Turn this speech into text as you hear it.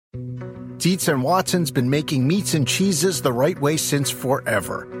Dietz and Watson's been making meats and cheeses the right way since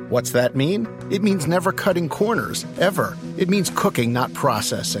forever. What's that mean? It means never cutting corners, ever. It means cooking, not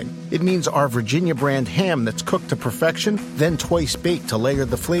processing. It means our Virginia brand ham that's cooked to perfection, then twice baked to layer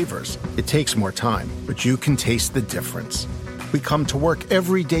the flavors. It takes more time, but you can taste the difference. We come to work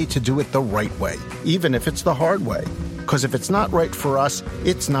every day to do it the right way, even if it's the hard way. Because if it's not right for us,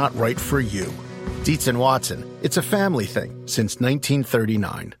 it's not right for you. Dietz and Watson, it's a family thing since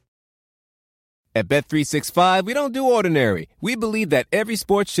 1939. At Bet365, we don't do ordinary. We believe that every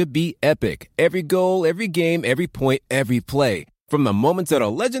sport should be epic. Every goal, every game, every point, every play. From the moments that are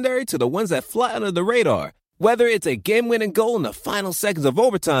legendary to the ones that fly under the radar. Whether it's a game-winning goal in the final seconds of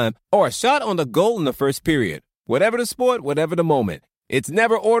overtime or a shot on the goal in the first period. Whatever the sport, whatever the moment. It's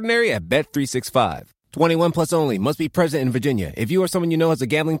never ordinary at Bet365. 21 plus only. Must be present in Virginia. If you or someone you know has a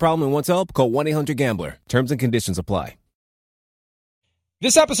gambling problem and wants help, call 1-800-GAMBLER. Terms and conditions apply.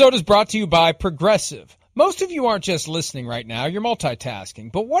 This episode is brought to you by Progressive. Most of you aren't just listening right now, you're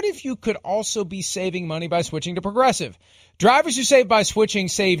multitasking. But what if you could also be saving money by switching to Progressive? Drivers who save by switching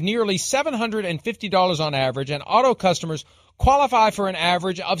save nearly $750 on average, and auto customers qualify for an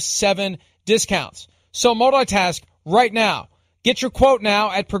average of 7 discounts. So multitask right now. Get your quote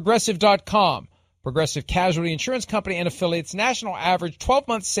now at Progressive.com. Progressive Casualty Insurance Company and affiliates national average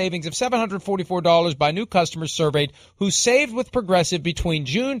 12-month savings of $744 by new customers surveyed who saved with Progressive between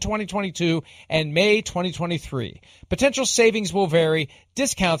June 2022 and May 2023. Potential savings will vary.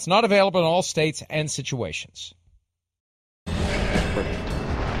 Discounts not available in all states and situations.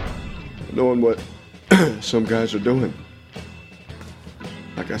 Knowing what some guys are doing.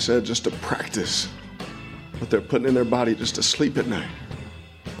 Like I said, just to practice what they're putting in their body just to sleep at night.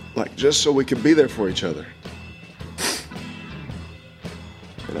 Like, just so we could be there for each other.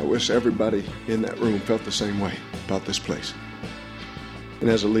 And I wish everybody in that room felt the same way about this place. And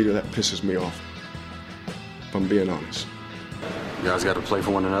as a leader, that pisses me off, if I'm being honest. You guys got to play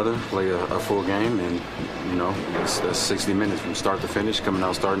for one another, play a full game, and, you know, it's 60 minutes from start to finish, coming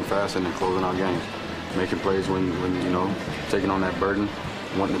out starting fast and then closing out games. Making plays when you know, taking on that burden,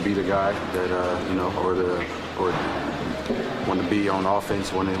 wanting to be the guy that, you know, or wanting to be on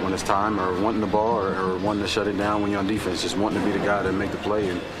offense when it's time, or wanting the ball, or wanting to shut it down when you're on defense. Just wanting to be the guy that make the play.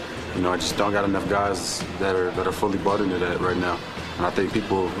 And, you know, I just don't got enough guys that are fully bought into that right now. And I think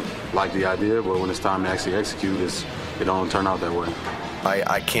people like the idea, but when it's time to actually execute, it don't turn out that way.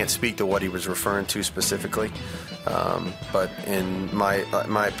 I can't speak to what he was referring to specifically, but in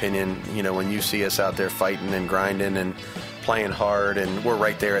my opinion, you know, when you see us out there fighting and grinding and playing hard, and we're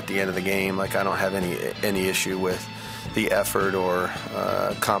right there at the end of the game, like, I don't have any issue with the effort or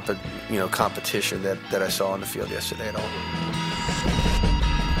competition that I saw on the field yesterday at all.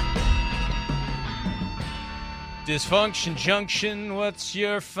 Dysfunction Junction, what's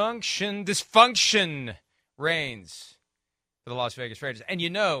your function? Dysfunction reigns for the Las Vegas Raiders. And you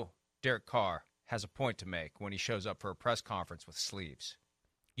know Derek Carr has a point to make when he shows up for a press conference with sleeves.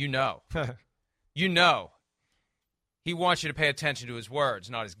 You know. You know. He wants you to pay attention to his words,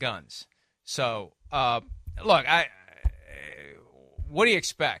 not his guns. So, look, what do you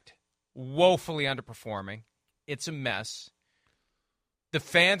expect? Woefully underperforming. It's a mess. The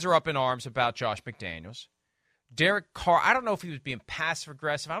fans are up in arms about Josh McDaniels. Derek Carr, I don't know if he was being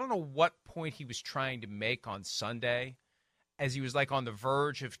passive-aggressive. I don't know what point he was trying to make on Sunday, as he was like on the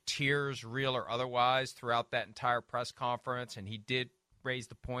verge of tears, real or otherwise, throughout that entire press conference. And he did raise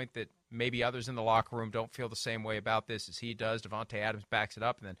the point that maybe others in the locker room don't feel the same way about this as he does. Devontae Adams backs it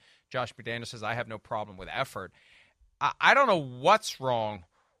up. And then Josh McDaniels says, I have no problem with effort. I don't know what's wrong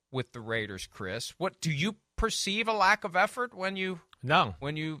with the Raiders, Chris. What do you perceive a lack of effort when you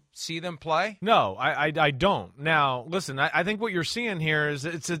see them play? No, I don't. Now, listen, I think what you're seeing here is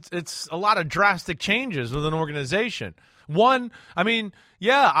it's a lot of drastic changes with an organization. One, I mean,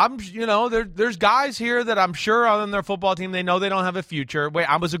 yeah, there's guys here that I'm sure on their football team, they know they don't have a future.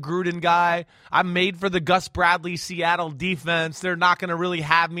 Wait, I was a Gruden guy. I'm made for the Gus Bradley Seattle defense. They're not going to really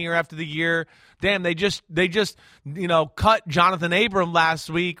have me here after the year. Damn, they just cut Jonathan Abram last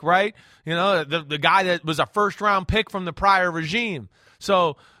week, right? You know, the guy that was a first-round pick from the prior regime.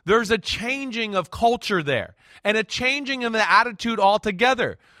 So there's a changing of culture there and a changing of the attitude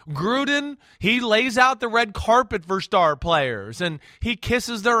altogether. Gruden, he lays out the red carpet for star players and he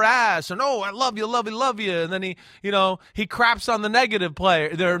kisses their ass and, oh, I love you, love you, love you. And then he craps on the negative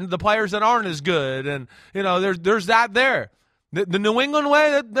player, the players that aren't as good. And, there's that there. The New England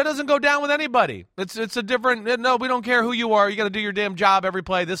way, that doesn't go down with anybody. It's a different, no, we don't care who you are. You got to do your damn job every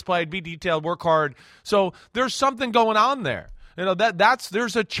play, this play, be detailed, work hard. So there's something going on there.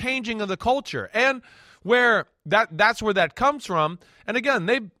 There's a changing of the culture. And where that's where that comes from. And again,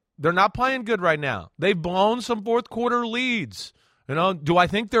 They're not playing good right now. They've blown some fourth quarter leads. Do I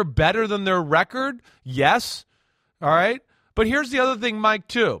think they're better than their record? Yes. All right. But here's the other thing, Mike,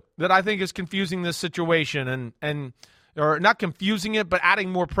 too, that I think is confusing this situation or not confusing it, but adding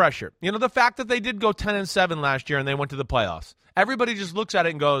more pressure. The fact that they did go 10-7 last year and they went to the playoffs. Everybody just looks at it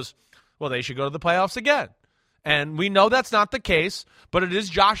and goes, well, they should go to the playoffs again. And we know that's not the case, but it is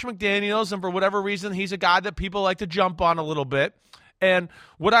Josh McDaniels, and for whatever reason, he's a guy that people like to jump on a little bit. And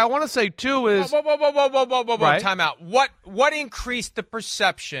what I want to say, too, is... Whoa, right? Time out. What increased the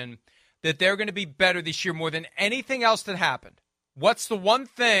perception that they're going to be better this year more than anything else that happened? What's the one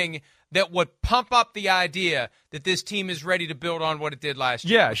thing that would pump up the idea that this team is ready to build on what it did last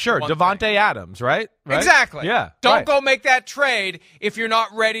year? Yeah, sure. Devontae Adams, right? Exactly. Yeah. Don't go make that trade if you're not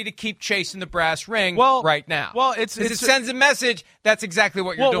ready to keep chasing the brass ring right now. Well, it sends a message. That's exactly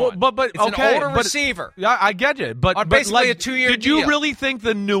what you're doing. But it's an older receiver. Yeah, I get it. But basically a 2-year did deal. you really think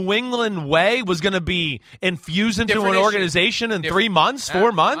the New England way was going to be infused into Different an issue. organization in 3 months,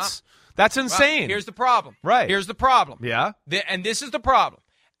 4 months? That's insane. Well, here's the problem. Right. Here's the problem. Yeah. And this is the problem.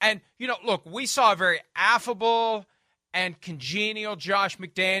 And, look, we saw a very affable and congenial Josh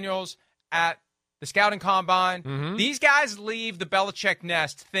McDaniels at the scouting combine. Mm-hmm. These guys leave the Belichick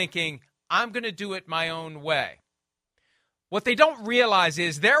nest thinking, I'm going to do it my own way. What they don't realize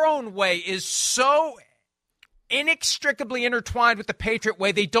is their own way is so inextricably intertwined with the Patriot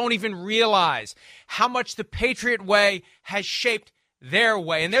way, they don't even realize how much the Patriot way has shaped their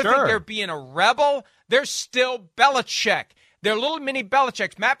way. And they think they're being a rebel. They're still Belichick. They're little mini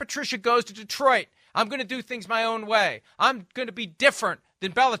Belichicks. Matt Patricia goes to Detroit. I'm going to do things my own way. I'm going to be different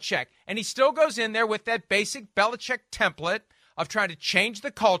than Belichick. And he still goes in there with that basic Belichick template of trying to change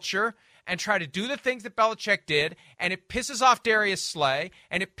the culture and try to do the things that Belichick did. And it pisses off Darius Slay,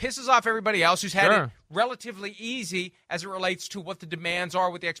 and it pisses off everybody else who's had it relatively easy as it relates to what the demands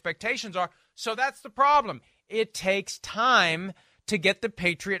are, what the expectations are. So that's the problem. It takes time to get the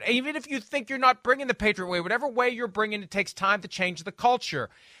Patriot, even if you think you're not bringing the Patriot way, whatever way you're bringing, it takes time to change the culture.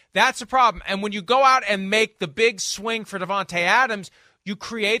 That's the problem. And when you go out and make the big swing for Devontae Adams, you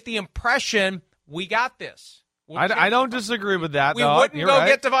create the impression, we got this. I don't disagree with that. We wouldn't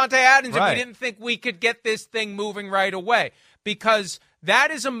get Devontae Adams if we Right. didn't think we could get this thing moving right away, because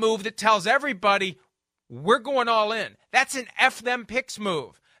that is a move that tells everybody we're going all in. That's an F them picks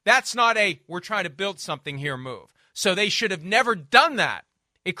move. That's not a we're trying to build something here move. So they should have never done that.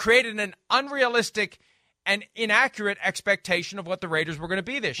 It created an unrealistic and inaccurate expectation of what the Raiders were going to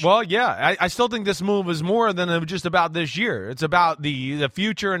be this year. Well, yeah, I still think this move is more than just about this year. It's about the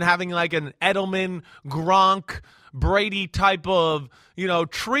future and having like an Edelman, Gronk, Brady type of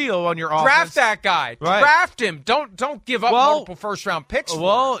trio on your offense. Draft that guy. Right. Draft him. Don't give up multiple first-round picks.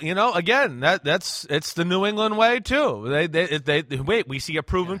 Well, again, it's the New England way too. They wait. We see a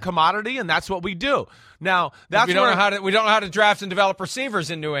proven commodity, and that's what we do. Now that's we don't know how to draft and develop receivers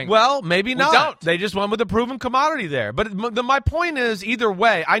in New England. Well, maybe not. We don't. They just went with a proven commodity there. But my point is, either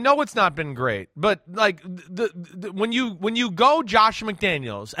way, I know it's not been great. But like when you go Josh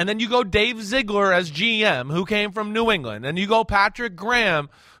McDaniels and then you go Dave Ziegler as GM, who came from New England, and you go Patrick Graham,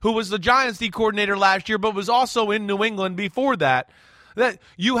 who was the Giants D coordinator last year, but was also in New England before that. That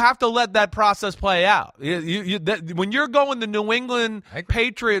you have to let that process play out. When you're going the New England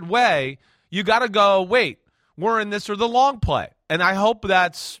Patriot way, you got to go, wait, we're in this for the long play. And I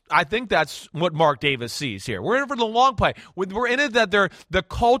think that's what Mark Davis sees here. We're in it for the long play. We're in it that the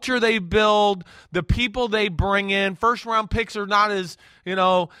culture they build, the people they bring in, first-round picks are not as,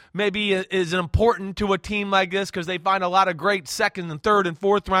 maybe as important to a team like this because they find a lot of great second and third and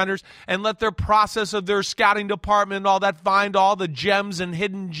fourth rounders and let their process of their scouting department and all that find all the gems and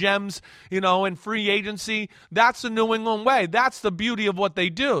hidden gems, in free agency. That's the New England way. That's the beauty of what they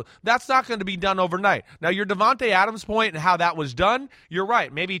do. That's not going to be done overnight. Now, your Devontae Adams point and how that was done, you're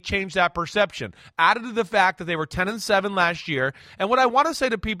right. Maybe change that perception. Added to the fact that they were 10-7 last year. And what I want to say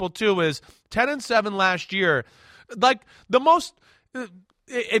to people, too, is 10-7 last year, like the most...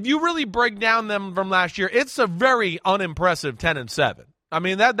 If you really break down them from last year, it's a very unimpressive 10-7. I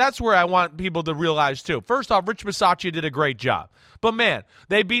mean, that's where I want people to realize, too. First off, Rich Bisaccia did a great job. But, man,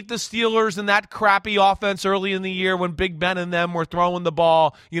 they beat the Steelers in that crappy offense early in the year when Big Ben and them were throwing the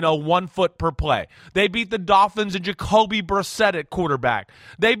ball, 1 foot per play. They beat the Dolphins and Jacoby Brissett at quarterback.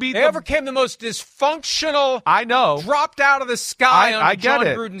 They overcame the most dysfunctional, dropped out of the sky on John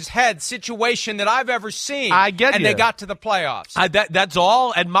Gruden's head situation that I've ever seen. And they got to the playoffs. That's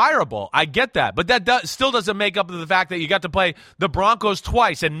all admirable. I get that. But that still doesn't make up for the fact that you got to play the Broncos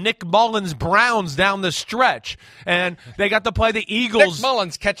twice and Nick Mullins Browns down the stretch. And they got to play the Eagles. Nick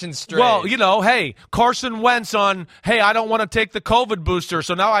Mullins catching strays. Well, hey, Carson Wentz I don't want to take the COVID booster,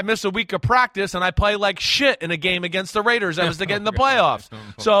 so now I miss a week of practice and I play like shit in a game against the Raiders that was to get in the playoffs.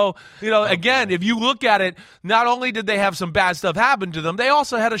 So, again, if you look at it, not only did they have some bad stuff happen to them, they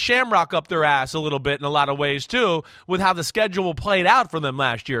also had a shamrock up their ass a little bit in a lot of ways, too, with how the schedule played out for them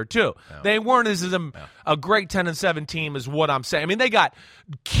last year, too. Yeah. They weren't as a great 10-7 team is what I'm saying. I mean, they got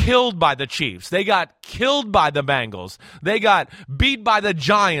killed by the Chiefs. They got killed by the Bengals. They got beat by the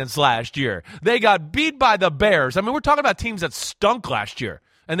Giants last year. They got beat by the Bears. I mean, we're talking about teams that stunk last year,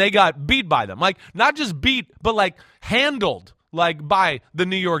 and they got beat by them. Like, not just beat, but, like, handled, like, by the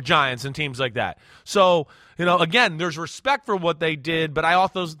New York Giants and teams like that. So, again, there's respect for what they did, but I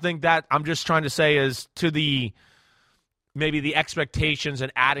also think that I'm just trying to say is to maybe the expectations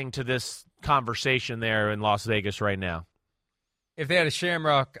and adding to this conversation there in Las Vegas right now. If they had a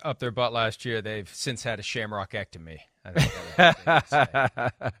shamrock up their butt last year, they've since had a shamrockectomy.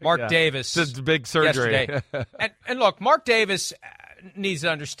 Mark Davis. It's a big surgery. Yesterday. and look, Mark Davis needs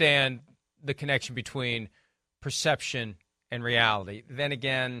to understand the connection between perception and reality. Then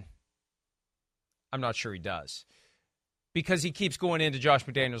again, I'm not sure he does. Because he keeps going into Josh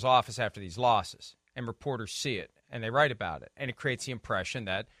McDaniels' office after these losses, and reporters see it, and they write about it, and it creates the impression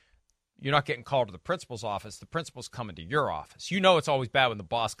that you're not getting called to the principal's office. The principal's coming to your office. It's always bad when the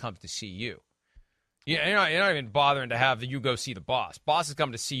boss comes to see you. You're not even bothering to have you go see the boss. Boss is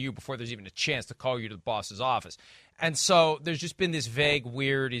coming to see you before there's even a chance to call you to the boss's office. And so there's just been this vague,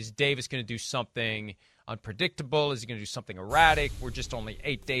 weird, is Davis going to do something unpredictable? Is he going to do something erratic? We're just only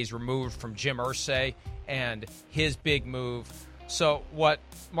 8 days removed from Jim Irsay and his big move. So what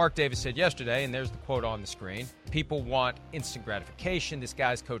Mark Davis said yesterday, and there's the quote on the screen, people want instant gratification. This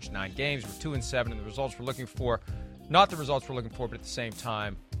guy's coached 9 games. We're 2-7, and the results we're looking for, not the results we're looking for, but at the same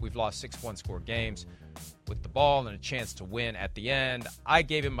time, we've lost 6 one-score games with the ball and a chance to win at the end. I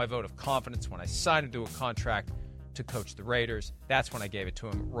gave him my vote of confidence when I signed him to a contract to coach the Raiders. That's when I gave it to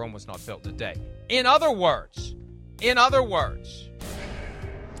him. Rome was not built today. In other words,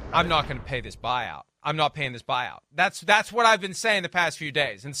 I'm not going to pay this buyout. I'm not paying this buyout. That's what I've been saying the past few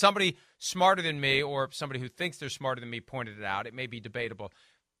days. And somebody smarter than me, or somebody who thinks they're smarter than me, pointed it out. It may be debatable.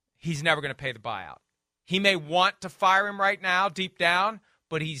 He's never going to pay the buyout. He may want to fire him right now, deep down,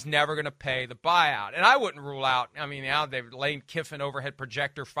 but he's never going to pay the buyout. And I wouldn't rule out, now they've Lane Kiffin overhead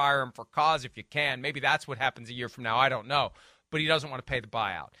projector, fire him for cause if you can. Maybe that's what happens a year from now. I don't know. But he doesn't want to pay the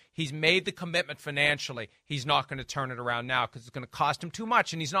buyout. He's made the commitment financially. He's not going to turn it around now because it's going to cost him too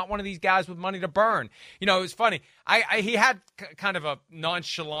much, and he's not one of these guys with money to burn. It was funny. He had kind of a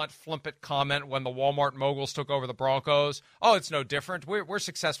nonchalant, flippant comment when the Walmart moguls took over the Broncos. Oh, it's no different. We're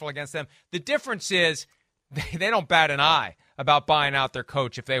successful against them. The difference is they don't bat an eye about buying out their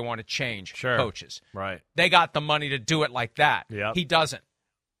coach if they want to change coaches. Right. They got the money to do it like that. Yep. He doesn't,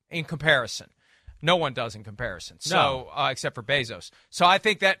 in comparison. No one does in comparison, except for Bezos. So I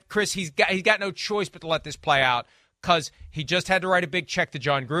think that, Chris, he's got no choice but to let this play out because he just had to write a big check to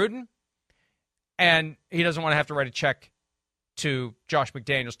John Gruden, and he doesn't want to have to write a check to Josh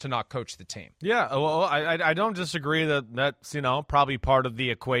McDaniels to not coach the team. Yeah, well, I don't disagree that's probably part of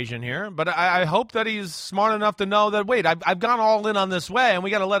the equation here, but I hope that he's smart enough to know that, wait, I've gone all in on this way, and we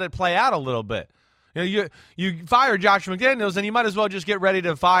got to let it play out a little bit. You fire Josh McDaniels, and you might as well just get ready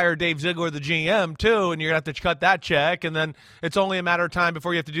to fire Dave Ziegler, the GM, too, and you're going to have to cut that check, and then it's only a matter of time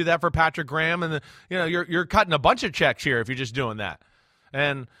before you have to do that for Patrick Graham, and you're cutting a bunch of checks here if you're just doing that.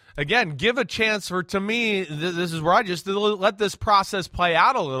 And again, give a chance to me, this is where I just let this process play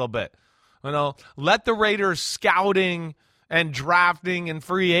out a little bit. Let the Raiders scouting and drafting and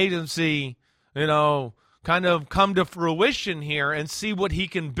free agency, kind of come to fruition here and see what he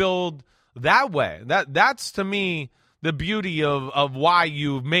can build that way. That's to me the beauty of why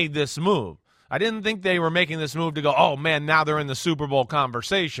you made this move. I didn't think they were making this move to go, oh man, now they're in the Super Bowl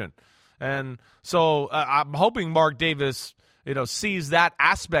conversation. And so I'm hoping Mark Davis, sees that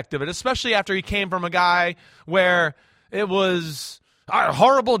aspect of it, especially after he came from a guy where it was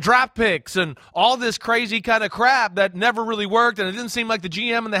horrible draft picks and all this crazy kind of crap that never really worked, and it didn't seem like the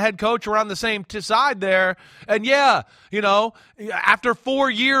GM and the head coach were on the same side there. And after 4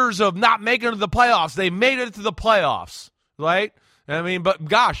 years of not making it to the playoffs, they made it to the playoffs, right? But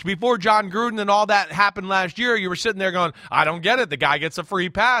gosh, before John Gruden and all that happened last year, you were sitting there going, I don't get it. The guy gets a free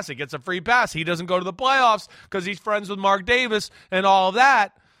pass. He gets a free pass. He doesn't go to the playoffs because he's friends with Mark Davis and all of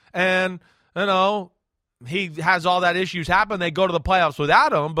that. And, he has all that issues happen. They go to the playoffs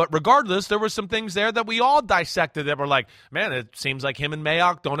without him. But regardless, there were some things there that we all dissected that were like, man, it seems like him and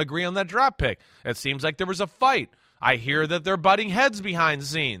Mayock don't agree on that draft pick. It seems like there was a fight. I hear that they're butting heads behind the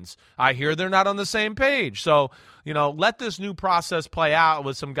scenes. I hear they're not on the same page. So, let this new process play out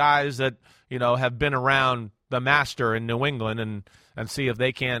with some guys that, have been around the master in New England and see if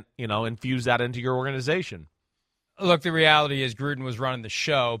they can't, infuse that into your organization. Look, the reality is Gruden was running the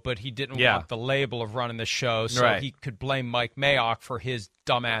show, but he didn't want the label of running the show, so he could blame Mike Mayock for his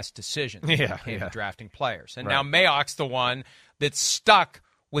dumbass decisions when it came to drafting players. And now Mayock's the one that's stuck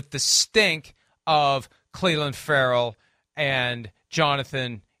with the stink of Cleveland Farrell and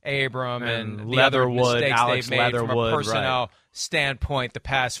Jonathan Abram and the other mistakes Alex they've made from a Leatherwood, personnel standpoint the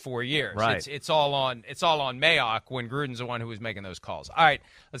past 4 years. Right. It's all on Mayock when Gruden's the one who was making those calls. All right,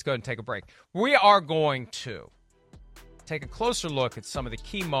 let's go ahead and take a break. We are going to take a closer look at some of the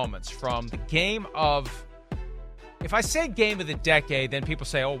key moments from the game of, if I say game of the decade, then people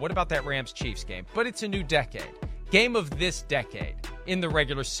say, oh, what about that Rams-Chiefs game? But it's a new decade. Game of this decade in the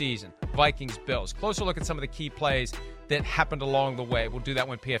regular season, Vikings-Bills. Closer look at some of the key plays that happened along the way. We'll do that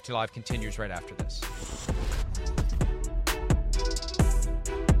when PFT Live continues right after this.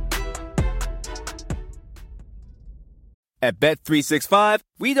 At Bet365,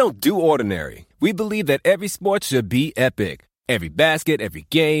 we don't do ordinary. We believe that every sport should be epic. Every basket, every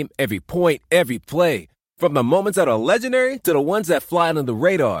game, every point, every play. From the moments that are legendary to the ones that fly under the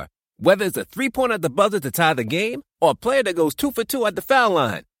radar. Whether it's a three-pointer at the buzzer to tie the game or a player that goes 2 for 2 at the foul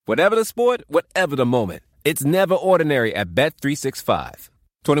line. Whatever the sport, whatever the moment. It's never ordinary at Bet365.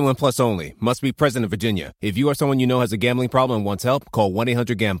 21 plus only. Must be present in Virginia. If you or someone you know has a gambling problem and wants help, call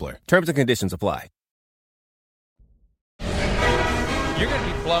 1-800-GAMBLER. Terms and conditions apply. You're going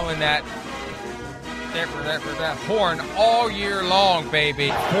to be blowing that horn all year long, baby.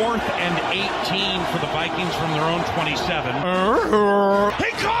 4th and 18 for the Vikings from their own 27.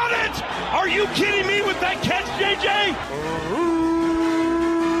 He caught it! Are you kidding me with that catch, JJ?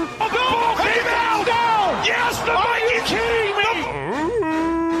 Oh, the ball came out! Down. Yes, the Vikings! Are you kidding me?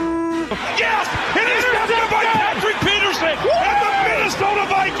 Yes, it is intercepted by Patrick Peterson, and the Minnesota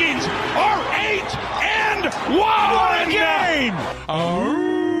Vikings are 8-1 game.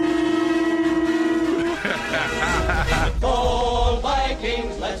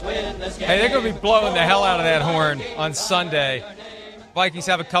 Hey, they're going to be blowing the hell out of that horn on Sunday. Vikings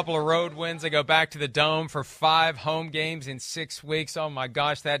have a couple of road wins. They go back to the Dome for 5 home games in 6 weeks. Oh, my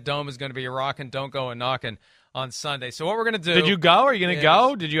gosh, that Dome is going to be rocking. Don't go and knocking on Sunday. So what we're going to do. Did you go? Are you going to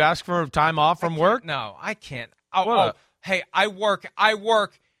go? Did you ask for time off from work? No, I can't. Hey, I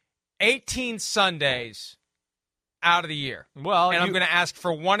work 18 Sundays out of the year. Well, and I'm going to ask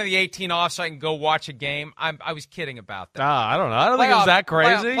for one of the 18 off so I can go watch a game. I was kidding about that. I don't know. I don't think it's that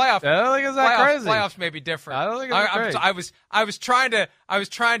crazy. I don't think it's that crazy. Playoffs may be different. I don't think it's crazy. I was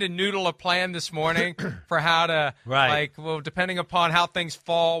trying to noodle a plan this morning for how to depending upon how things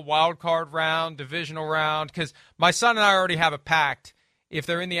fall, wild card round, divisional round, because my son and I already have a pact. If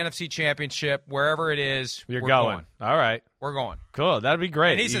they're in the NFC Championship, wherever it is, we're going. All right. We're going. Cool. That'd be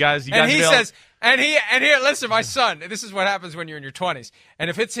great. And you guys listen, my son, this is what happens when you're in your 20s. And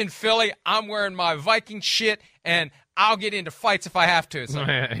if it's in Philly, I'm wearing my Viking shit, and I'll get into fights if I have to. So,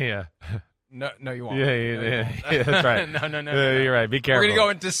 yeah. No, you won't. Yeah, that's right. No. You're right. Be careful. We're going to go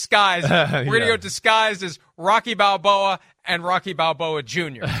in disguise. We're going to go disguised as Rocky Balboa and Rocky Balboa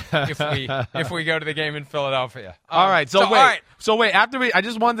Jr. if we go to the game in Philadelphia. All right. So wait. After I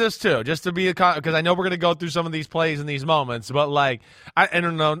just want this too, just to be because I know we're going to go through some of these plays and these moments, but I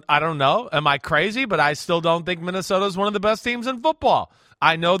don't know. Am I crazy? But I still don't think Minnesota is one of the best teams in football.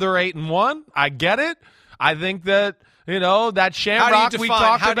 I know they're 8-1. I get it. I think that that Shamrock we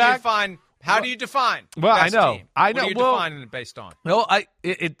talked about. How do you define? Well, best I know. Team? I know. What are you defining it based on? No,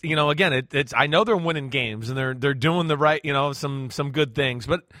 it's I know they're winning games and they're doing the right, some good things.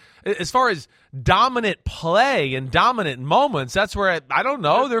 But as far as dominant play and dominant moments, that's where I don't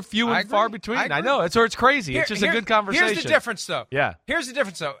know. They're few and far between. I know. That's where it's crazy. It's just a good conversation. Here's the difference, though. Yeah. Here's the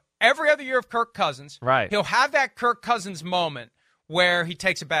difference, though. Every other year of Kirk Cousins, right? He'll have that Kirk Cousins moment where he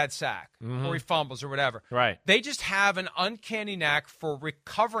takes a bad sack or he fumbles or whatever. Right. They just have an uncanny knack for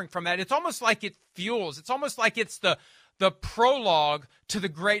recovering from that. It's almost like it fuels. It's almost like it's the prologue to the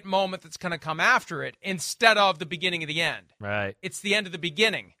great moment that's going to come after it instead of the beginning of the end. Right. It's the end of the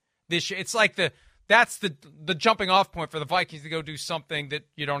beginning. It's like that's the jumping off point for the Vikings to go do something that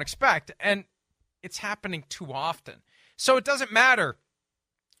you don't expect. And it's happening too often. So it doesn't matter.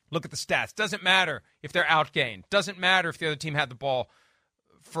 Look at the stats. Doesn't matter if they're outgained. Doesn't matter if the other team had the ball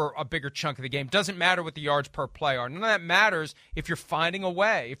for a bigger chunk of the game. Doesn't matter what the yards per play are. None of that matters if you're finding a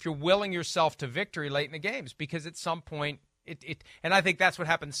way, if you're willing yourself to victory late in the games, because at some point and I think that's what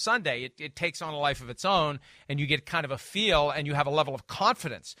happens Sunday. It takes on a life of its own, and you get kind of a feel, and you have a level of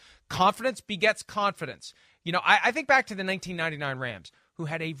confidence. Confidence begets confidence. You know, I think back to the 1999 Rams, who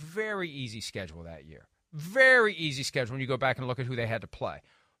had a very easy schedule that year. Very easy schedule when you go back and look at who they had to play.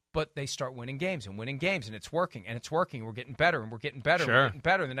 But they start winning games, and it's working, and it's working. We're getting better, and we're getting better, and we're getting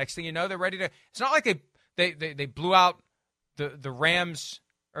better. And the next thing you know, they're ready to – it's not like they blew out the Rams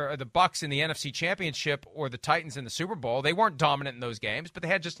or the Bucs in the NFC Championship or the Titans in the Super Bowl. They weren't dominant in those games, but they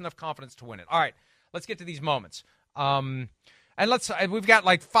had just enough confidence to win it. All right, let's get to these moments. And we've got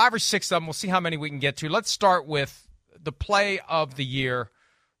like 5 or 6 of them. We'll see how many we can get to. Let's start with the play of the year,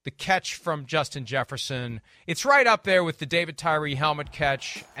 the catch from Justin Jefferson. It's right up there with the David Tyree helmet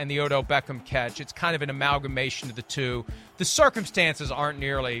catch and the Odell Beckham catch. It's kind of an amalgamation of the two. The circumstances aren't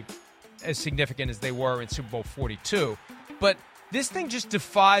nearly as significant as they were in Super Bowl 42, but this thing just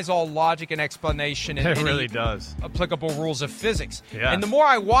defies all logic and explanation and it really does. Applicable rules of physics. Yeah. And the more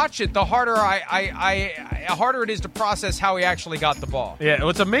I watch it, the harder harder it is to process how he actually got the ball. Yeah, well,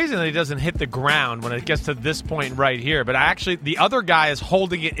 it's amazing that he doesn't hit the ground when it gets to this point right here. But actually, the other guy is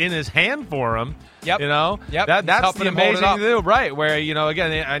holding it in his hand for him. Yep. You know? Yep. That's the amazing thing to do. Right, where, you know,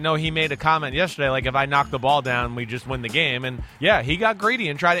 again, I know he made a comment yesterday, like, if I knock the ball down, we just win the game. And, yeah, he got greedy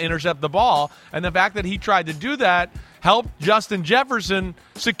and tried to intercept the ball. And the fact that he tried to do that helped Justin Jefferson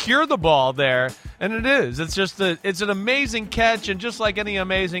secure the ball there. And it is. It's just it's an amazing catch. And just like any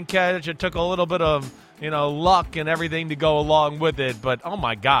amazing catch, it took a little bit of, you know, luck and everything to go along with it. But, oh,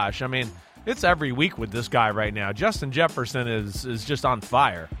 my gosh, I mean, it's every week with this guy right now. Justin Jefferson is just on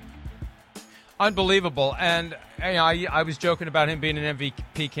fire. Unbelievable. And you know, I was joking about him being an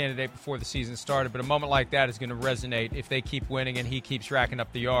MVP candidate before the season started, but a moment like that is going to resonate if they keep winning and he keeps racking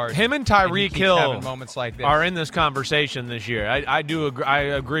up the yards. Him and Tyreek Hill moments like this. are in this conversation this year. I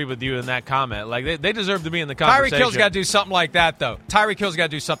agree with you in that comment. Like they deserve to be in the conversation. Tyreek Hill's got to do something like that, though. Tyreek Hill's got to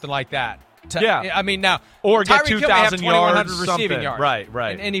do something like that. Yeah. I mean, now, or get 2,000 yards, receiving yards.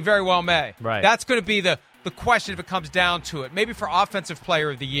 Right. And he very well may. Right. That's going to be the question if it comes down to it. Maybe for Offensive Player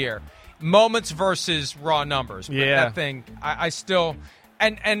of the Year. Moments versus raw numbers. But that thing, I still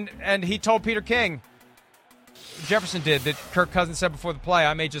and he told Peter King, Jefferson did, that Kirk Cousins said before the play,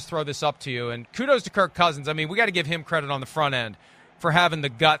 I may just throw this up to you. And kudos to Kirk Cousins. I mean, we got to give him credit on the front end for having the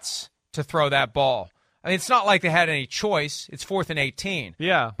guts to throw that ball. I mean, it's not like they had any choice. It's 4th and 18.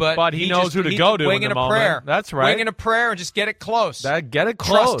 Yeah, but he knows who to go to in the moment. Prayer. That's right. Wing in a prayer and just get it close. Get it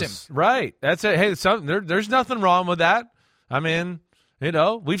close. Trust him. Right. That's it. Hey, there's nothing wrong with that. I mean, you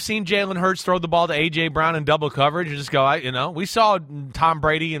know, we've seen Jalen Hurts throw the ball to A.J. Brown in double coverage and just go, you know, we saw Tom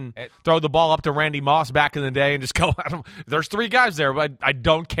Brady and throw the ball up to Randy Moss back in the day and just go, there's 3 guys there, but I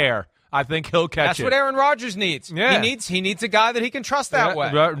don't care. I think he'll catch it. That's what Aaron Rodgers needs. Yeah. He needs a guy that he can trust that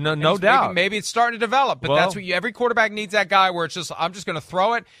way. No doubt. Maybe it's starting to develop, but that's what every quarterback needs, that guy where it's just, I'm just going to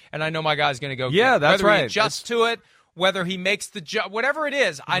throw it, and I know my guy's going to go get it. That's right. Whether he adjusts to it, whether he makes the whatever it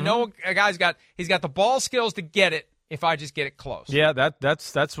is, I know a guy's got the ball skills to get it. If I just get it close. Yeah,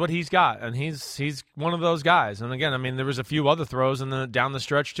 that's what he's got, and he's one of those guys. And again, I mean, there was a few other throws down the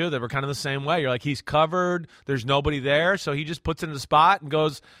stretch too that were kind of the same way. You're like, he's covered, there's nobody there, so he just puts it in the spot and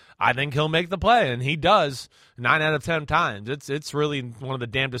goes, I think he'll make the play, and he does 9 out of 10 times. It's really one of the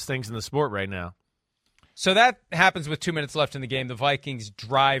damnedest things in the sport right now. So that happens with 2 minutes left in the game. The Vikings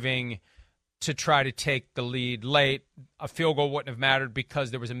driving to try to take the lead late. A field goal wouldn't have mattered because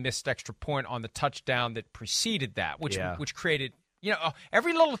there was a missed extra point on the touchdown that preceded that, which created, you know,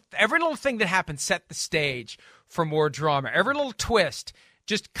 every little thing that happened set the stage for more drama. Every little twist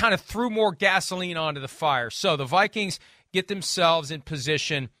just kind of threw more gasoline onto the fire. So the Vikings get themselves in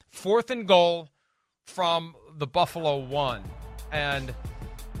position, 4th and goal from the Buffalo 1. And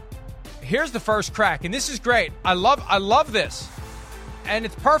here's the first crack, and this is great. I love this. And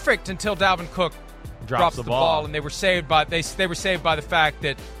it's perfect until Dalvin Cook drops the ball, and they were saved by the fact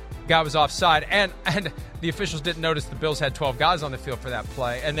that the guy was offside, and the officials didn't notice the Bills had 12 guys on the field for that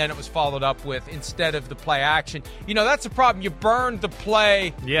play, and then it was followed up with, instead of the play action. You know, that's the problem. You burned the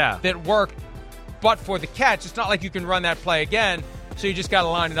play that worked, but for the catch, it's not like you can run that play again, so you just got to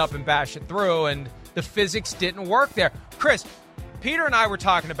line it up and bash it through, and the physics didn't work there. Chris, Peter and I were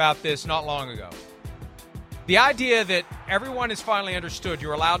talking about this not long ago. The idea that everyone has finally understood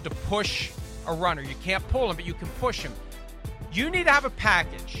you're allowed to push a runner. You can't pull him, but you can push him. You need to have a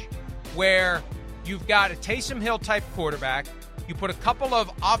package where you've got a Taysom Hill type quarterback. You put a couple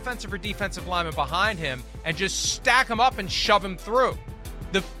of offensive or defensive linemen behind him and just stack him up and shove him through.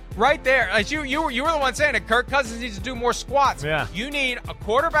 Right there, as you were the one saying it, Kirk Cousins needs to do more squats. Yeah. You need a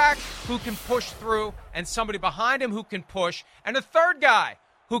quarterback who can push through and somebody behind him who can push, and a third guy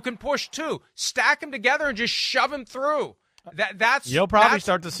who can push too. Stack them together and just shove him through. You'll probably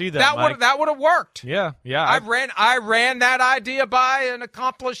start to see that. That would have worked. Yeah. I ran that idea by an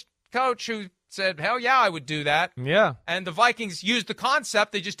accomplished coach who said, hell yeah, I would do that. Yeah. And the Vikings used the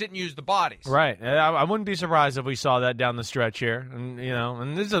concept, they just didn't use the bodies. Right. I wouldn't be surprised if we saw that down the stretch here. And,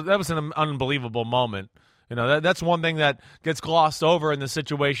 and that was an unbelievable moment. That's one thing that gets glossed over in the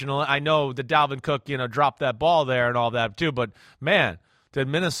situation. I know that Dalvin Cook, dropped that ball there and all that too. But, man,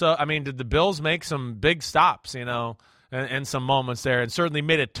 did the Bills make some big stops, and some moments there, and certainly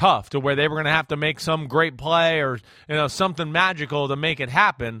made it tough to where they were going to have to make some great play or, something magical to make it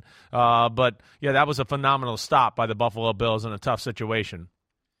happen. But, yeah, that was a phenomenal stop by the Buffalo Bills in a tough situation.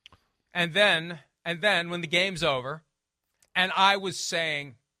 And then when the game's over, and I was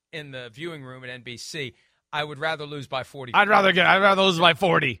saying in the viewing room at NBC, I would rather lose by 40. I'd rather lose by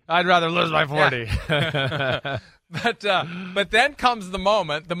 40. I'd rather lose by 40. Yeah. But then comes the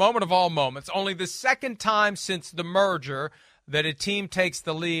moment of all moments, only the second time since the merger that a team takes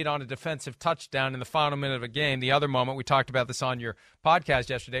the lead on a defensive touchdown in the final minute of a game. The other moment, we talked about this on your podcast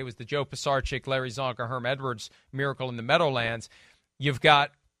yesterday, was the Joe Pisarcik, Larry Zonka, Herm Edwards miracle in the Meadowlands. You've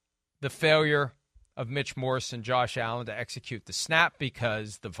got the failure of Mitch Morse and Josh Allen to execute the snap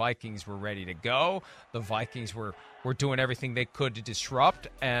because the Vikings were ready to go. The Vikings were doing everything they could to disrupt,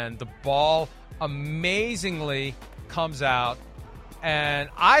 and the ball amazingly comes out. And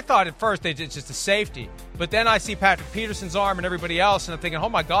I thought at first they did just a safety, but then I see Patrick Peterson's arm and everybody else, and I'm thinking, oh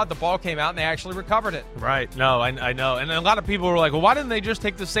my God, the ball came out and they actually recovered it. Right. No, I know. And a lot of people were like, well, why didn't they just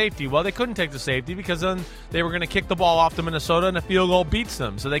take the safety? Well, they couldn't take the safety because then they were going to kick the ball off to Minnesota and a field goal beats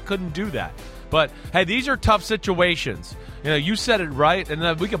them, so they couldn't do that. But, hey, these are tough situations. You said it right,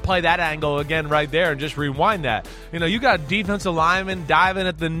 and we can play that angle again right there and just rewind that. You got defensive linemen diving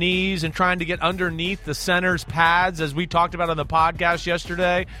at the knees and trying to get underneath the center's pads, as we talked about on the podcast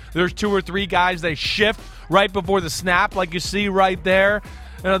yesterday. There's 2 or 3 guys, they shift right before the snap like you see right there.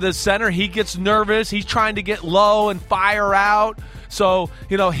 The center, he gets nervous. He's trying to get low and fire out. So,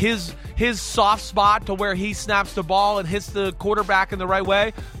 his soft spot to where he snaps the ball and hits the quarterback in the right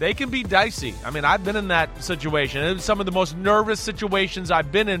way, they can be dicey. I mean, I've been in that situation. Some of the most nervous situations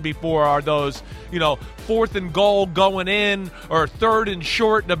I've been in before are those, 4th and goal going in or 3rd and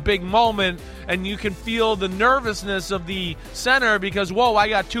short in a big moment, and you can feel the nervousness of the center because, whoa, I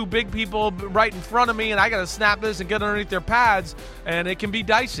got 2 big people right in front of me, and I got to snap this and get underneath their pads, and it can be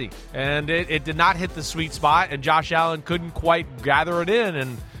dicey. And it did not hit the sweet spot, and Josh Allen couldn't quite gather it in,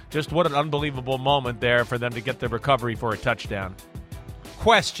 and just what an unbelievable moment there for them to get the recovery for a touchdown.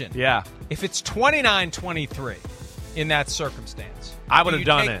 Question. Yeah. If it's 29-23 in that circumstance, I would have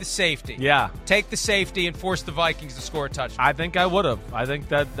done it. Take the safety. Yeah. Take the safety and force the Vikings to score a touchdown. I think I would have. I think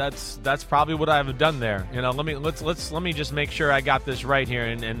that's probably what I would have done there. Let me just make sure I got this right here.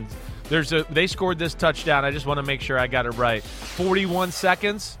 And they scored this touchdown. I just want to make sure I got it right. 41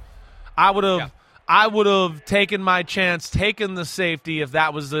 seconds. I would have. Yeah. I would have taken my chance, taken the safety if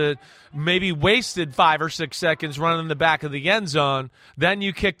that was maybe wasted 5 or 6 seconds running in the back of the end zone. Then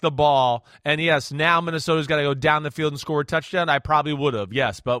you kick the ball, and yes, now Minnesota's got to go down the field and score a touchdown. I probably would have,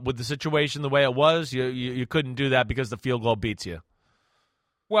 yes, but with the situation the way it was, you couldn't do that because the field goal beats you.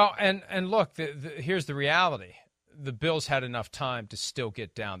 Well, and look, here's the reality: the Bills had enough time to still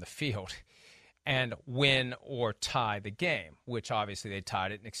get down the field and win or tie the game, which obviously they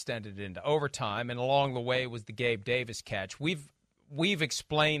tied it and extended it into overtime. And along the way was the Gabe Davis catch. We've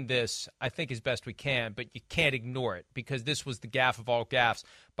explained this, I think, as best we can, but you can't ignore it because this was the gaffe of all gaffes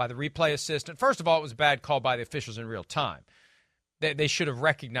by the replay assistant. First of all, it was a bad call by the officials in real time. They should have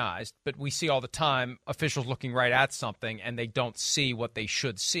recognized, but we see all the time officials looking right at something and they don't see what they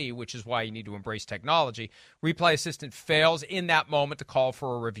should see, which is why you need to embrace technology. Replay assistant fails in that moment to call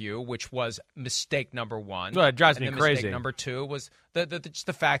for a review, which was mistake number 1. Well, it drives me crazy. Mistake number 2 was just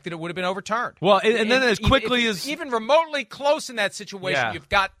the fact that it would have been overturned. Well, and then as quickly as even remotely close in that situation, You've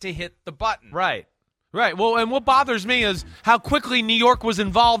got to hit the button. Right. Right. Well, and what bothers me is how quickly New York was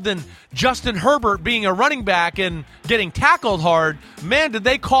involved in Justin Herbert being a running back and getting tackled hard. Man, did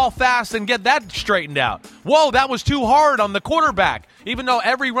they call fast and get that straightened out. Whoa, that was too hard on the quarterback. Even though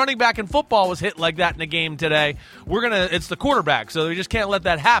every running back in football was hit like that in a game today, it's the quarterback, so we just can't let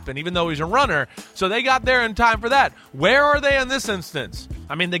that happen, even though he's a runner. So they got there in time for that. Where are they in this instance?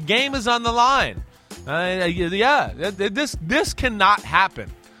 I mean, the game is on the line. This cannot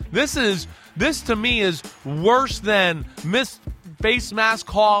happen. This to me is worse than missed face mask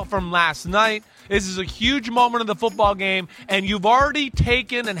call from last night. This is a huge moment of the football game, and you've already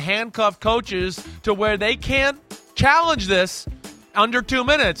taken and handcuffed coaches to where they can't challenge this under 2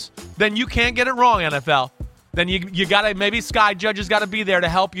 minutes. Then you can't get it wrong, NFL. then you got to, maybe Sky Judge has got to be there to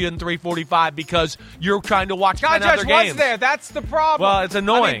help you in 3:45 because you're trying to watch 10 other games. Sky Judge was there. That's the problem. Well, it's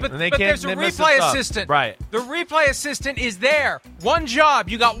annoying. But they can't, there's a replay assistant. Right. The replay assistant is there. One job.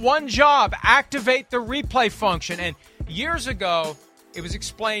 You got one job. Activate the replay function. And years ago, it was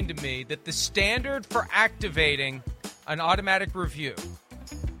explained to me that the standard for activating an automatic review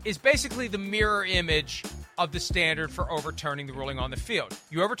is basically the mirror image of the standard for overturning the ruling on the field.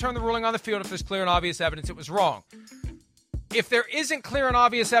 You overturn the ruling on the field if there's clear and obvious evidence it was wrong. If there isn't clear and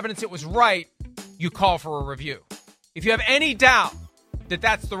obvious evidence it was right, you call for a review. If you have any doubt that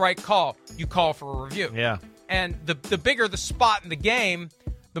that's the right call, you call for a review. Yeah. And the bigger the spot in the game,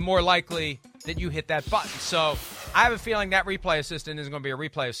 the more likely that you hit that button. So I have a feeling that replay assistant isn't going to be a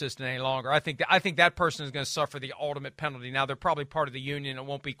replay assistant any longer. I think that person is going to suffer the ultimate penalty. Now, they're probably part of the union. It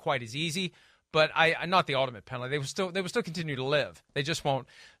won't be quite as easy. But not the ultimate penalty. They will still continue to live. They just won't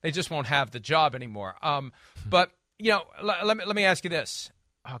have the job anymore. But let me ask you this.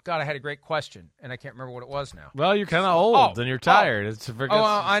 Oh God, I had a great question and I can't remember what it was now. Well, you're kind of old and you're tired.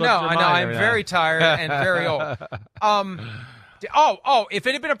 I know. I'm very tired and very old. If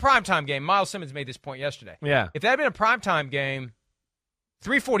it had been a primetime game, Miles Simmons made this point yesterday. Yeah. If that had been a primetime game,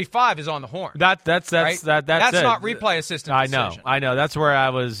 3:45 is on the horn. That's right? That's it. not replay assistant decision. I know. That's where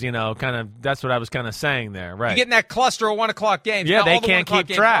I was, that's what I was kind of saying there. Right. You get in that cluster of 1 o'clock games. Yeah, now, they all the can't 1 o'clock keep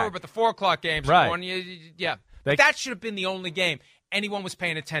games track. are over, but the 4 o'clock games right. are going. Yeah. That should have been the only game anyone was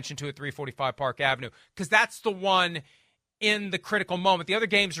paying attention to at 345 Park Avenue because that's the one in the critical moment. The other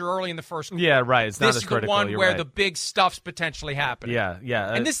games are early in the first quarter. Yeah, right. It's not as This critical. is the one You're where right. the big stuff's potentially happening.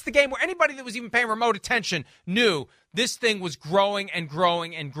 Yeah. And this is the game where anybody that was even paying remote attention knew this thing was growing and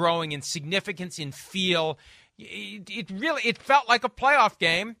growing and growing in significance, in feel. It felt like a playoff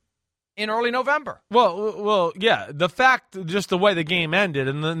game in early November. Well, yeah. The fact, just the way the game ended,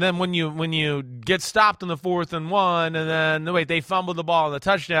 and then when you get stopped in the 4th and 1, and then they fumbled the ball on the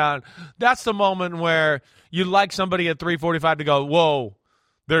touchdown. That's the moment where you like somebody at 3:45 to go, whoa.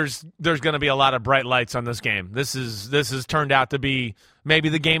 There's going to be a lot of bright lights on this game. This has turned out to be maybe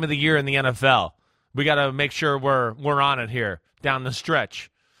the game of the year in the NFL. We got to make sure we're on it here down the stretch.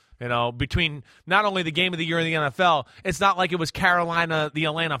 Between not only the game of the year in the NFL, it's not like it was Carolina, the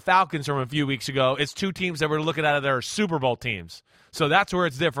Atlanta Falcons from a few weeks ago. It's two teams that we're looking at their Super Bowl teams. So that's where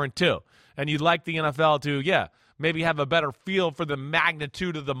it's different too. And you'd like the NFL to, maybe have a better feel for the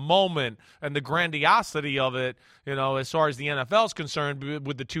magnitude of the moment and the grandiosity of it, as far as the NFL is concerned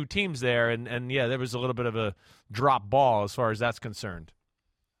with the two teams there. And there was a little bit of a drop ball as far as that's concerned.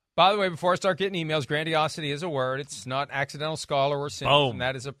 By the way, before I start getting emails, grandiosity is a word. It's not accidental scholar or cynicism.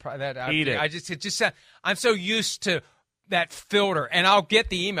 That is I'm so used to that filter, and I'll get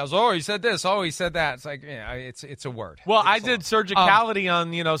the emails. Oh, he said this. Oh, he said that. It's like, it's a word. Well, I did surgicality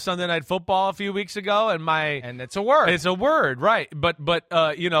on Sunday Night Football a few weeks ago, and it's a word. It's a word, right? But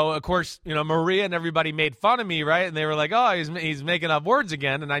of course, Maria and everybody made fun of me, right? And they were like, "Oh, he's making up words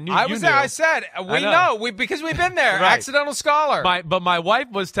again." And I knew I was there. I said, "We know because we've been there." Right. Accidental scholar. But my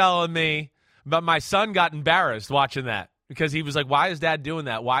wife was telling me, but my son got embarrassed watching that. Because he was like, why is Dad doing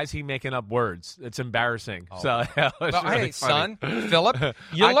that? Why is he making up words? It's embarrassing. Oh. So, really son, Philip,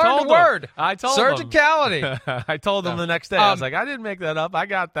 you learned a word. I told surgicality. Him. I told him the next day. I was like, I didn't make that up. I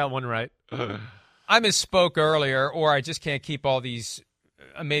got that one right. I misspoke earlier, or I just can't keep all these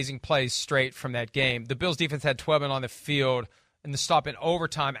amazing plays straight from that game. The Bills defense had 12 men on the field in the stop in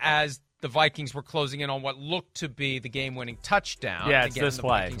overtime as the Vikings were closing in on what looked to be the game-winning touchdown. Yeah, it's this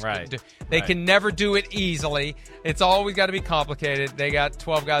play, right. They can never do it easily. It's always got to be complicated. They got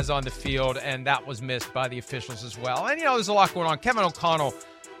 12 guys on the field, and that was missed by the officials as well. And, there's a lot going on. Kevin O'Connell,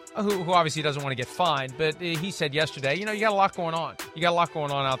 who obviously doesn't want to get fined, but he said yesterday, you got a lot going on. You got a lot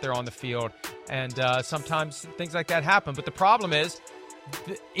going on out there on the field, and sometimes things like that happen. But the problem is,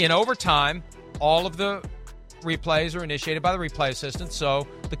 in overtime, all of the replays are initiated by the replay assistant, so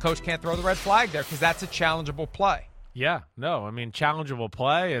the coach can't throw the red flag there because that's a challengeable play. Yeah, no, challengeable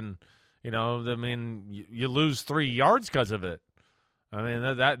play, and you lose 3 yards because of it.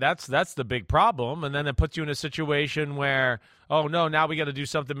 That's the big problem, and then it puts you in a situation where, oh no, now we got to do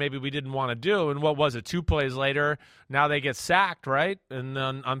something maybe we didn't want to do, and what was it? 2 plays later, now they get sacked, right? And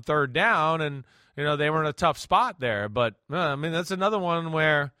then on 3rd down, and they were in a tough spot there. But that's another one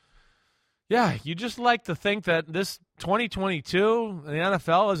where. Yeah, you just like to think that this 2022 in the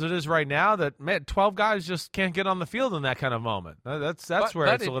NFL as it is right now, that 12 guys just can't get on the field in that kind of moment. That's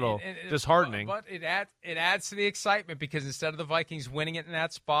where it's a little disheartening. But it adds to the excitement because instead of the Vikings winning it in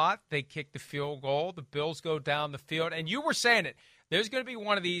that spot, they kick the field goal. The Bills go down the field, and you were saying it. There's going to be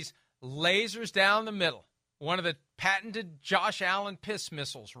one of these lasers down the middle one of the patented Josh Allen piss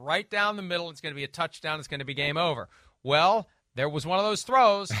missiles right down the middle. It's going to be a touchdown. It's going to be game over. Well, there was one of those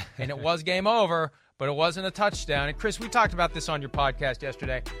throws, and it was game over, but it wasn't a touchdown. And, Chris, we talked about this on your podcast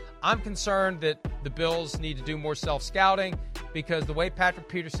yesterday. I'm concerned that the Bills need to do more self-scouting because the way Patrick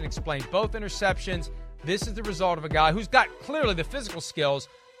Peterson explained both interceptions, this is the result of a guy who's got clearly the physical skills,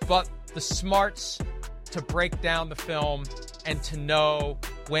 but the smarts to break down the film and to know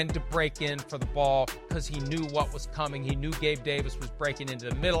when to break in for the ball because he knew what was coming. He knew Gabe Davis was breaking into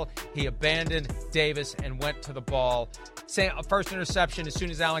the middle. He abandoned Davis and went to the ball. First interception, as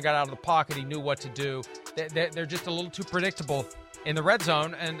soon as Allen got out of the pocket, he knew what to do. They're just a little too predictable in the red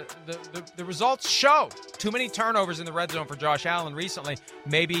zone, and the results show. Too many turnovers in the red zone for Josh Allen recently.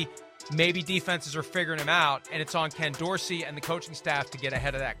 Maybe defenses are figuring him out, and it's on Ken Dorsey and the coaching staff to get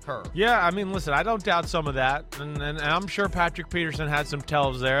ahead of that curve. Yeah, I mean, listen, I don't doubt some of that, and I'm sure Patrick Peterson had some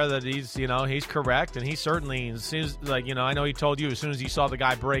tells there that he's correct, and he certainly seems like, I know he told you as soon as he saw the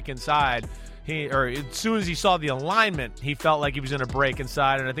guy break inside, as soon as he saw the alignment, he felt like he was going to break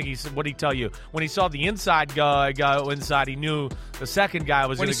inside, and I think what did he tell you? When he saw the inside guy go inside, he knew the second guy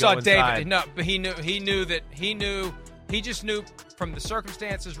was going to go inside. When he saw David, no, but he just knew from the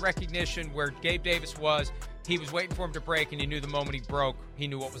circumstances, recognition where Gabe Davis was. He was waiting for him to break, and he knew the moment he broke, he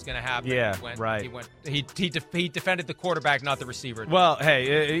knew what was going to happen. Yeah, right. He defended the quarterback, not the receiver. Well,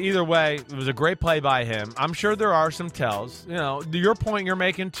 hey, either way, it was a great play by him. I'm sure there are some tells. Your point you're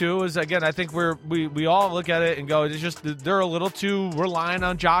making too is, again, I think we all look at it and go, it's just they're a little too relying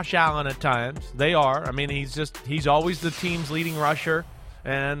on Josh Allen at times. They are. I mean, he's always the team's leading rusher.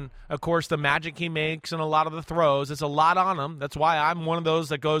 And, of course, the magic he makes and a lot of the throws, it's a lot on him. That's why I'm one of those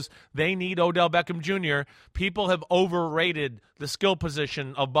that goes, they need Odell Beckham Jr. People have overrated the skill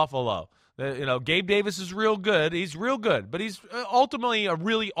position of Buffalo. Gabe Davis is real good. He's real good. But he's ultimately a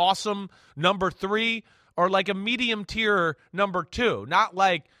really awesome number 3 or like a medium-tier number 2. Not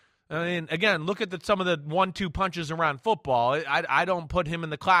like, again, look at some of the 1-2 punches around football. I don't put him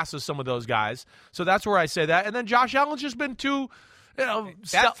in the class of some of those guys. So that's where I say that. And then Josh Allen's just been too –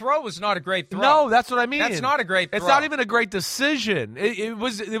 that throw was not a great throw. No, that's what I mean. That's not a great throw. It's not even a great decision. It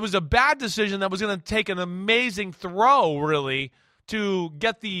was a bad decision that was going to take an amazing throw, really, to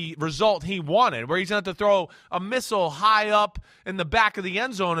get the result he wanted, where he's going to have to throw a missile high up in the back of the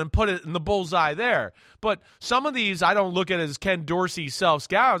end zone and put it in the bullseye there. But some of these, I don't look at it as Ken Dorsey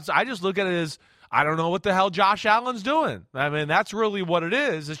self-scouts. I just look at it as, I don't know what the hell Josh Allen's doing. I mean, that's really what it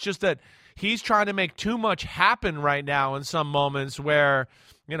is. It's just that he's trying to make too much happen right now in some moments where,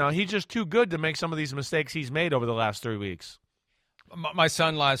 he's just too good to make some of these mistakes he's made over the last 3 weeks. My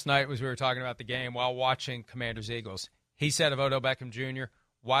son last night, as we were talking about the game while watching Commanders-Eagles, he said of Odell Beckham Jr.,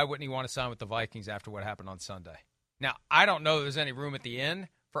 why wouldn't he want to sign with the Vikings after what happened on Sunday? Now, I don't know if there's any room at the end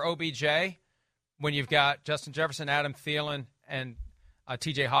for OBJ when you've got Justin Jefferson, Adam Thielen, and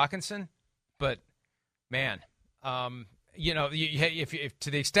T.J. Hawkinson, but, man, if to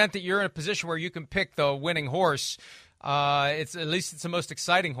the extent that you're in a position where you can pick the winning horse, it's the most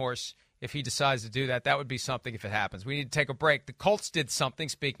exciting horse. If he decides to do that, that would be something if it happens. We need to take a break. The Colts did something,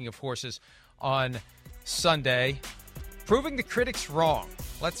 speaking of horses, on Sunday, proving the critics wrong.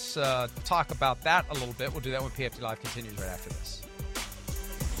 Let's talk about that a little bit. We'll do that when PFT Live continues right after this.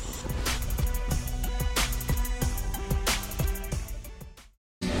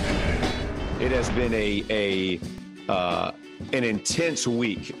 It has been an intense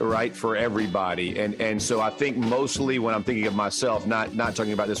week, right, for everybody, and so I think mostly when I'm thinking of myself, not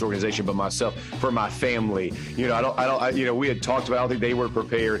talking about this organization, but myself, for my family. We had talked about. I don't think they were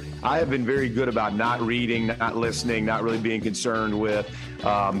prepared. I have been very good about not reading, not listening, not really being concerned with.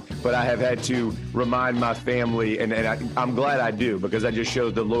 But I have had to remind my family, and I'm glad I do, because that just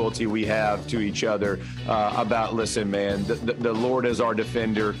shows the loyalty we have to each other. About, listen, man, the Lord is our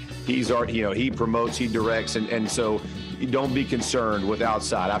defender. He's our, he promotes, he directs, and so don't be concerned with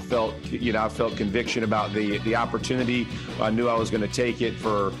outside. I felt conviction about the opportunity. I knew I was going to take it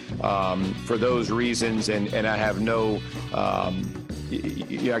for those reasons, and I have no.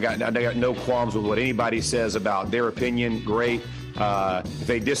 I got no qualms with what anybody says about their opinion. Great. If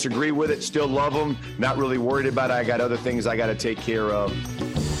they disagree with it, still love them. Not really worried about it. I got other things I got to take care of.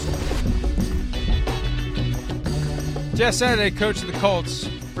 Jeff Saturday, coach of the Colts,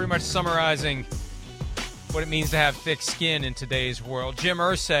 pretty much summarizing what it means to have thick skin in today's world. Jim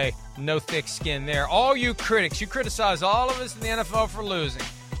Irsay, no thick skin there. All you critics, you criticize all of us in the NFL for losing.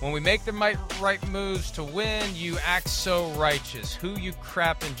 When we make the right moves to win, you act so righteous. Who you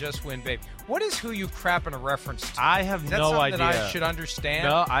crapping, just win, baby. What is who you crapping a reference to? I have no idea. That I should understand?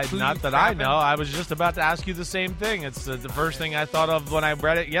 No, not that I know. I was just about to ask you the same thing. It's the first thing I thought of when I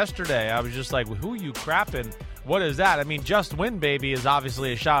read it yesterday. I was just like, who you crapping? What is that? I mean, just win, baby is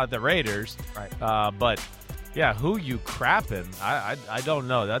obviously a shot at the Raiders. Right. But, yeah, who you crapping? I don't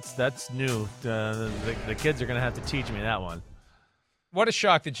know. That's new. The kids are going to have to teach me that one. What a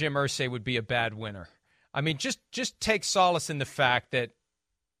shock that Jim Irsay would be a bad winner. I mean, just take solace in the fact that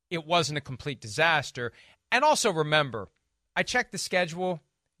it wasn't a complete disaster. And also remember, I checked the schedule.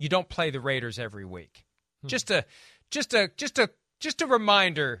 You don't play the Raiders every week. Just a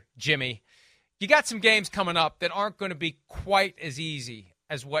reminder, Jimmy. You got some games coming up that aren't going to be quite as easy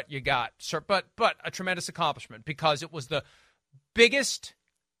as what you got. But a tremendous accomplishment because it was the biggest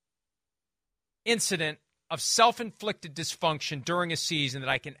incident of self-inflicted dysfunction during a season that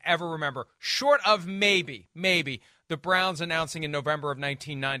I can ever remember, short of maybe the Browns announcing in November of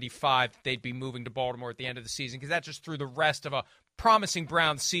 1995 that they'd be moving to Baltimore at the end of the season, because that just threw the rest of a promising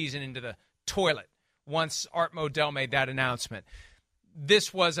Browns season into the toilet once Art Modell made that announcement.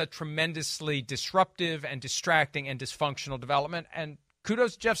 This was a tremendously disruptive and distracting and dysfunctional development, and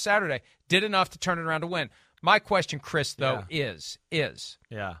kudos to Jeff Saturday. Did enough to turn it around to win. My question, Chris, though, is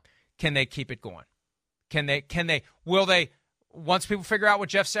can they keep it going? Will they, once people figure out what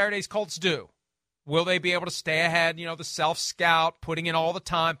Jeff Saturday's Colts do, will they be able to stay ahead, the self-scout, putting in all the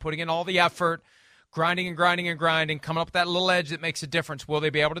time, putting in all the effort, grinding, coming up with that little edge that makes a difference? Will they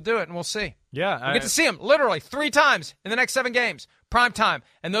be able to do it? And we'll see. Yeah. We get to see them literally 3 times in the next 7 games, prime time.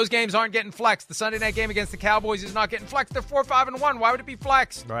 And those games aren't getting flexed. The Sunday night game against the Cowboys is not getting flexed. They're 4-5-1. Why would it be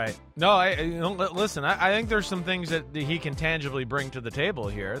flexed? Right. No, listen, I think there's some things that he can tangibly bring to the table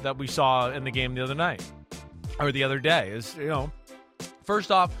here that we saw in the game the other night or the other day. Is,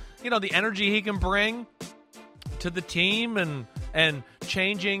 first off, the energy he can bring to the team and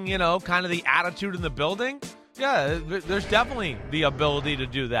changing, kind of the attitude in the building. Yeah, there's definitely the ability to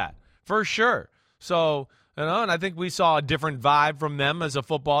do that for sure. So, and I think we saw a different vibe from them as a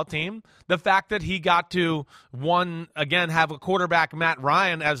football team. The fact that he got to, have a quarterback, Matt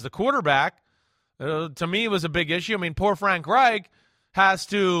Ryan, as the quarterback, to me was a big issue. I mean, poor Frank Reich has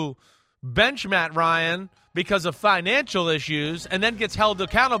to bench Matt Ryan because of financial issues and then gets held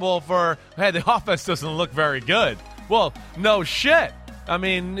accountable for, hey, the offense doesn't look very good. Well, no shit. I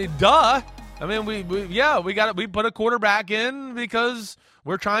mean, duh. I mean, we put a quarterback in because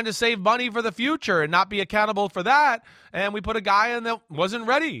we're trying to save money for the future and not be accountable for that. And we put a guy in that wasn't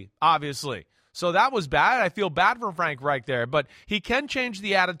ready, obviously. So that was bad. I feel bad for Frank Reich there. But he can change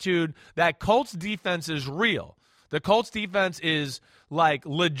the attitude that Colts defense is real. The Colts defense is like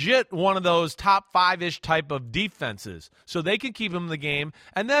legit one of those top 5-ish type of defenses. So they can keep him in the game.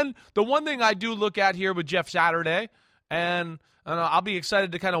 And then the one thing I do look at here with Jeff Saturday, and I'll be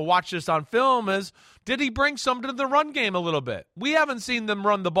excited to kind of watch this on film, is did he bring something to the run game a little bit? We haven't seen them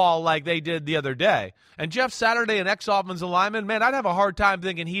run the ball like they did the other day. And Jeff Saturday, an ex-offensive lineman, man, I'd have a hard time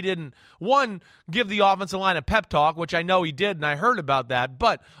thinking he didn't, one, give the offensive line a pep talk, which I know he did, and I heard about that,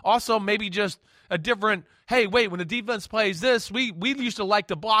 but also maybe just a different, hey, wait, when the defense plays this, we used to like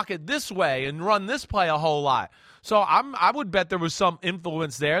to block it this way and run this play a whole lot. So I would bet there was some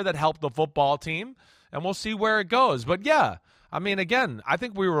influence there that helped the football team, and we'll see where it goes. But, yeah, I mean, again, I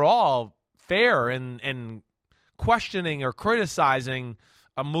think we were all fair in questioning or criticizing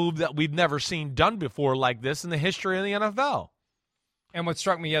a move that we've never seen done before like this in the history of the NFL. And what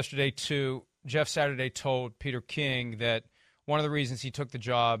struck me yesterday, too, Jeff Saturday told Peter King that one of the reasons he took the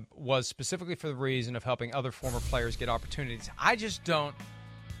job was specifically for the reason of helping other former players get opportunities. I just don't.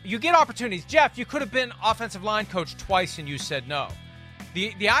 You get opportunities. Jeff, you could have been offensive line coach twice and you said no.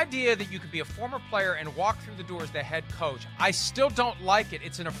 The idea that you could be a former player and walk through the door as the head coach, I still don't like it.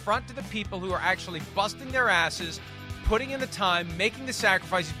 It's an affront to the people who are actually busting their asses, putting in the time, making the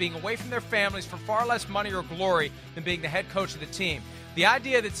sacrifices, being away from their families for far less money or glory than being the head coach of the team. The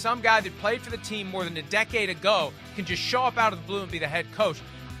idea that some guy that played for the team more than a decade ago can just show up out of the blue and be the head coach,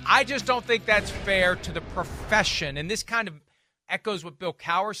 I just don't think that's fair to the profession. And this kind of echoes what Bill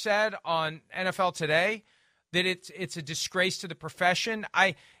Cowher said on NFL Today, that it's a disgrace to the profession.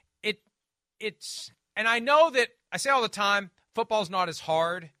 And I know that I say all the time, football's not as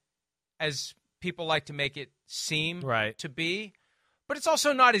hard as people like to make it seem to be. But it's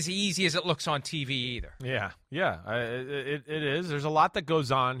also not as easy as it looks on TV either. Yeah, it is. There's a lot that goes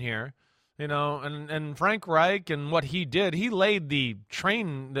on here, and Frank Reich and what he did, he laid the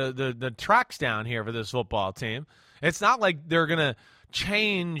tracks down here for this football team. It's not like they're going to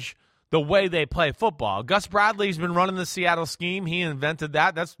change the way they play football. Gus Bradley's been running the Seattle scheme. He invented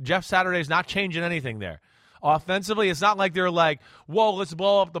that. That's Jeff Saturday's not changing anything there. Offensively, it's not like they're like, whoa, let's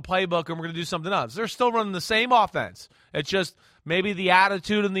blow up the playbook and we're going to do something else. They're still running the same offense. It's just maybe the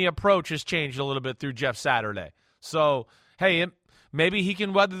attitude and the approach has changed a little bit through Jeff Saturday. So, hey, maybe he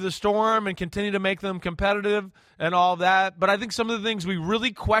can weather the storm and continue to make them competitive and all that. But I think some of the things we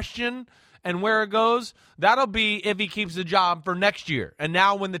really question and where it goes, that'll be if he keeps the job for next year. And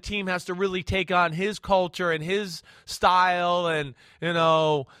now when the team has to really take on his culture and his style and,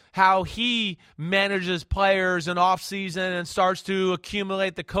 how he manages players in offseason and starts to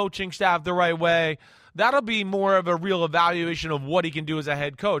accumulate the coaching staff the right way, that'll be more of a real evaluation of what he can do as a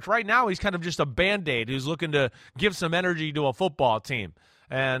head coach. Right now, he's kind of just a Band-Aid who's looking to give some energy to a football team.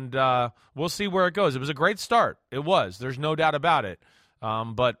 And we'll see where it goes. It was a great start. It was. There's no doubt about it.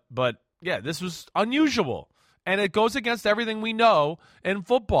 But yeah, this was unusual, and it goes against everything we know in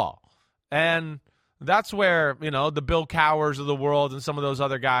football. And that's where, the Bill Cowhers of the world and some of those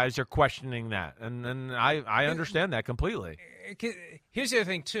other guys are questioning that. And I understand that completely. Here's the other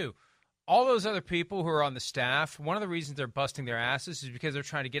thing, too. All those other people who are on the staff, one of the reasons they're busting their asses is because they're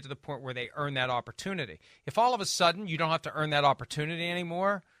trying to get to the point where they earn that opportunity. If all of a sudden you don't have to earn that opportunity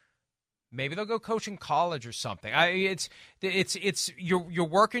anymore, maybe they'll go coach in college or something. You're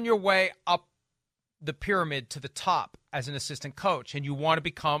working your way up the pyramid to the top as an assistant coach, and you want to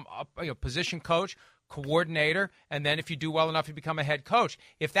become a position coach, coordinator, and then if you do well enough, you become a head coach.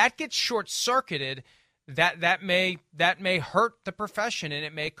 If that gets short-circuited, that may hurt the profession, and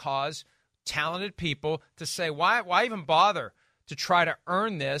it may cause talented people to say, why even bother to try to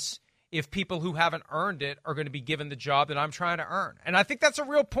earn this if people who haven't earned it are going to be given the job that I'm trying to earn? And I think that's a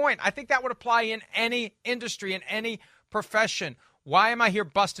real point. I think that would apply in any industry, in any profession. Why am I here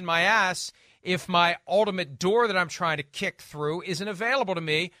busting my ass if my ultimate door that I'm trying to kick through isn't available to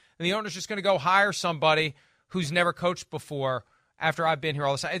me, and the owner's just going to go hire somebody who's never coached before after I've been here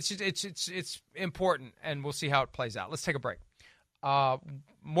all the time? It's important, and we'll see how it plays out. Let's take a break.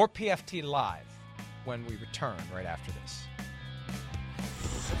 More PFT Live when we return right after this.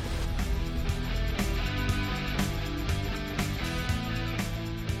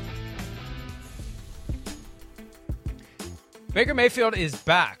 Baker Mayfield is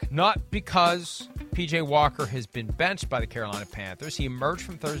back, not because P.J. Walker has been benched by the Carolina Panthers. He emerged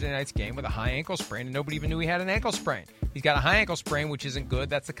from Thursday night's game with a high ankle sprain, and nobody even knew he had an ankle sprain. He's got a high ankle sprain, which isn't good.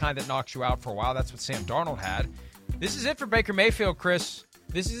 That's the kind that knocks you out for a while. That's what Sam Darnold had. This is it for Baker Mayfield, Chris.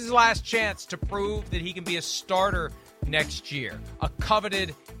 This is his last chance to prove that he can be a starter next year. A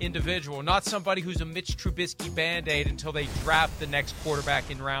coveted individual, not somebody who's a Mitch Trubisky Band-Aid until they draft the next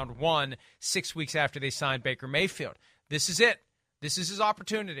quarterback in round 1, 6 weeks after they sign Baker Mayfield. This is it. This is his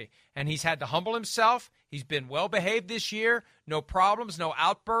opportunity. And he's had to humble himself. He's been well-behaved this year. No problems, no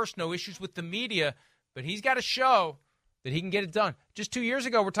outbursts, no issues with the media. But he's got to show that he can get it done. Just 2 years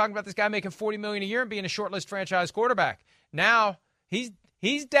ago, we're talking about this guy making $40 million a year and being a shortlist franchise quarterback. Now,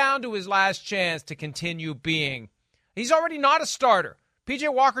 he's down to his last chance to continue being. He's already not a starter. P.J.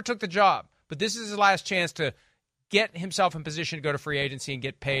 Walker took the job. But this is his last chance to get himself in position to go to free agency and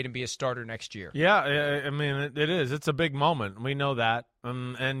get paid and be a starter next year. Yeah, I mean, it is. It's a big moment. We know that.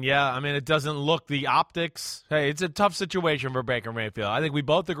 And, yeah, I mean, it doesn't look the optics. Hey, it's a tough situation for Baker Mayfield. I think we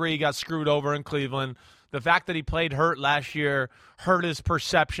both agree he got screwed over in Cleveland. The fact that he played hurt last year hurt his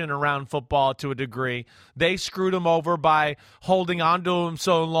perception around football to a degree. They screwed him over by holding on to him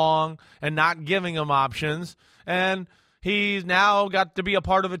so long and not giving him options. And he's now got to be a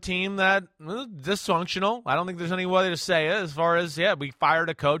part of a team that dysfunctional. I don't think there's any way to say it as far as, we fired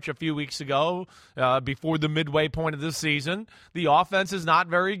a coach a few weeks ago before the midway point of the season. The offense is not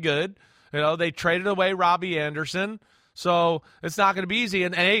very good. They traded away Robbie Anderson. So it's not going to be easy.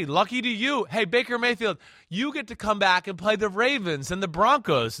 And, hey, lucky to you. Hey, Baker Mayfield, you get to come back and play the Ravens and the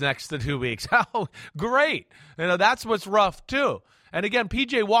Broncos next to 2 weeks. How great. That's what's rough, too. And, again,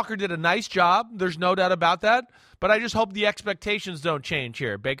 P.J. Walker did a nice job. There's no doubt about that. But I just hope the expectations don't change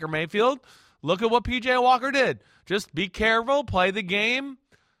here. Baker Mayfield, look at what P.J. Walker did. Just be careful, play the game,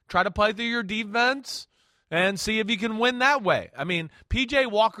 try to play through your defense, and see if you can win that way. I mean, P.J.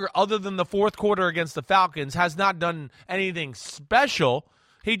 Walker, other than the fourth quarter against the Falcons, has not done anything special.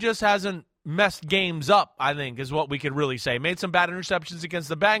 He just hasn't messed games up, I think, is what we could really say. Made some bad interceptions against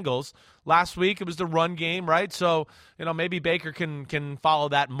the Bengals. Last week, it was the run game, right? So, maybe Baker can follow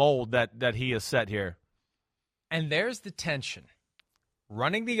that mold that he has set here. And there's the tension.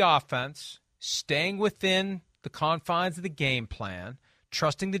 Running the offense, staying within the confines of the game plan,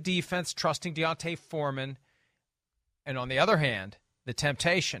 trusting the defense, trusting D'Onta Foreman. And on the other hand, the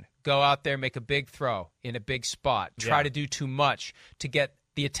temptation, go out there, make a big throw in a big spot, try to do too much to get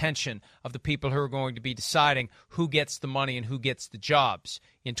the attention of the people who are going to be deciding who gets the money and who gets the jobs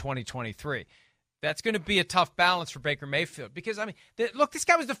in 2023. That's going to be a tough balance for Baker Mayfield because, I mean, look, this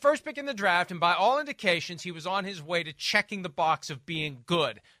guy was the first pick in the draft, and by all indications, he was on his way to checking the box of being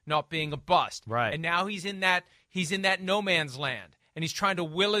good, not being a bust. Right. And now he's in that no man's land, and he's trying to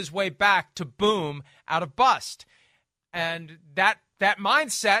will his way back to boom out of bust. And that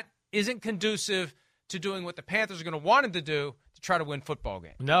mindset isn't conducive to doing what the Panthers are going to want him to do to try to win football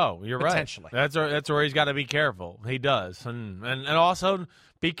games. No, you're Potentially. right. That's where he's got to be careful. He does. And also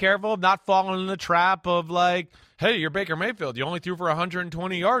be careful of not falling in the trap of like, hey, you're Baker Mayfield. You only threw for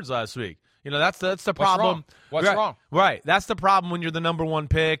 120 yards last week. That's the problem. What's wrong? Right. That's the problem when you're the number one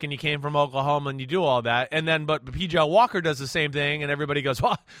pick and you came from Oklahoma and you do all that. And then, but P.J. Walker does the same thing, and everybody goes,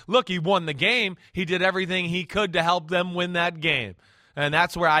 well, look, he won the game. He did everything he could to help them win that game. And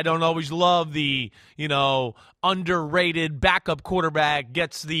that's where I don't always love the, underrated backup quarterback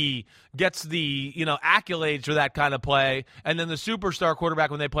gets the accolades for that kind of play. And then the superstar quarterback,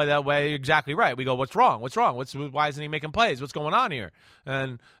 when they play that way, exactly right. We go, what's wrong? Why isn't he making plays? What's going on here?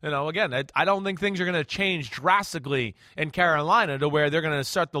 And, again, I don't think things are going to change drastically in Carolina to where they're going to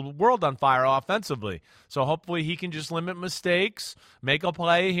set the world on fire offensively. So hopefully he can just limit mistakes, make a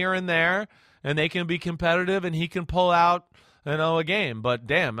play here and there, and they can be competitive and he can pull out a game. But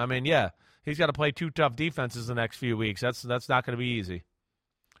damn, he's got to play two tough defenses the next few weeks. That's not going to be easy.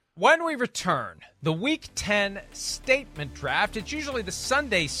 When we return, the Week 10 statement draft. It's usually the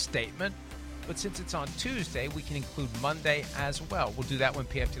Sunday statement, but since it's on Tuesday, we can include Monday as well. We'll do that when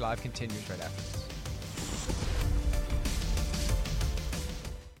PFT Live continues right after this.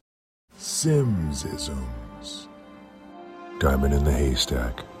 Simsisms. Diamond in the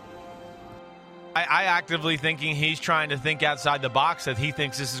haystack. I actively thinking he's trying to think outside the box, that he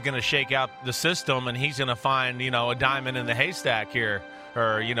thinks this is going to shake out the system and he's going to find, a diamond in the haystack here.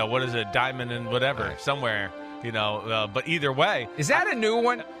 Or, what is it, diamond in whatever, somewhere, but either way. Is that a new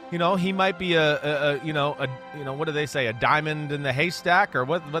one? He might be what do they say, a diamond in the haystack? Or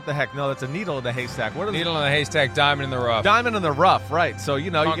what the heck? No, that's a needle in the haystack. What are needle in the haystack, diamond in the rough. Diamond in the rough, right. So,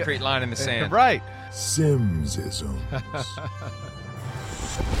 concrete line in the sand. Right. Simsisms.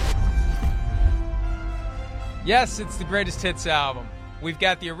 Yes, it's the greatest hits album. We've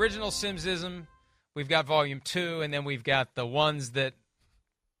got the original Simsism, we've got Volume 2, and then we've got the ones that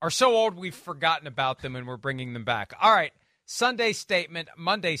are so old we've forgotten about them and we're bringing them back. All right, Sunday statement,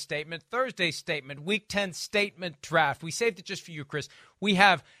 Monday statement, Thursday statement, Week 10 statement draft. We saved it just for you, Chris. We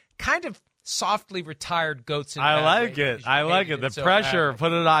have kind of softly retired goats in I like it. I like it. The pressure,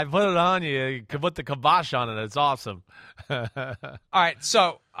 put it on you. You can put the kibosh on it. It's awesome. All right,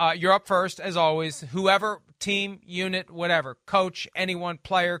 so you're up first, as always. Whoever, team, unit, whatever, coach, anyone,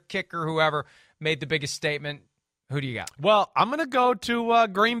 player, kicker, whoever made the biggest statement, who do you got? Well, I'm going to go to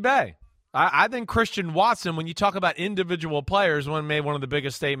Green Bay. I think Christian Watson, when you talk about individual players, made one of the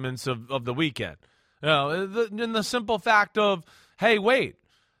biggest statements of the weekend. In the simple fact of, hey, wait,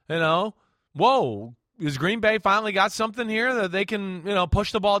 whoa, is Green Bay finally got something here that they can,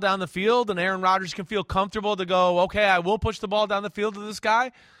 push the ball down the field and Aaron Rodgers can feel comfortable to go, okay, I will push the ball down the field to this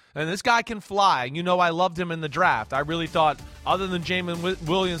guy, and this guy can fly. I loved him in the draft. I really thought, other than Jamin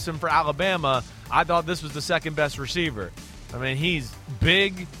Williamson for Alabama, I thought this was the second best receiver. He's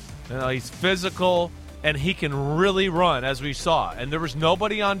big, he's physical, and he can really run, as we saw. And there was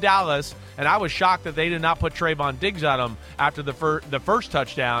nobody on Dallas, and I was shocked that they did not put Trayvon Diggs on him after the first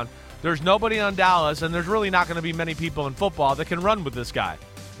touchdown. There's nobody on Dallas, and there's really not going to be many people in football that can run with this guy.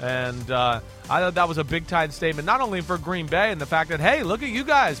 And I thought that was a big-time statement, not only for Green Bay and the fact that, hey, look at you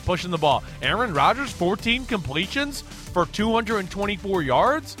guys pushing the ball. Aaron Rodgers, 14 completions for 224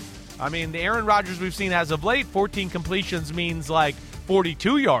 yards. The Aaron Rodgers we've seen as of late, 14 completions means like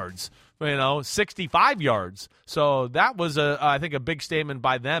 42 yards, 65 yards. So that was, I think, a big statement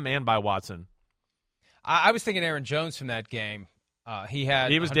by them and by Watson. I was thinking Aaron Jones from that game. He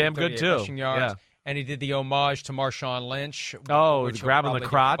was damn good, too. Rushing yards. Yeah. And he did the homage to Marshawn Lynch. Grabbing the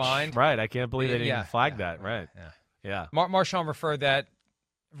crotch. Right. I can't believe they didn't even flag that. Right. Yeah. Marshawn referred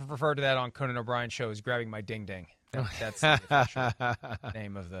to that on Conan O'Brien's show as grabbing my ding-ding. That's the official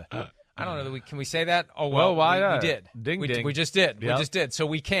name of the... I don't know. Can we say that? Oh, well, why not? We did. Ding, ding. We just did. Yep. We just did. So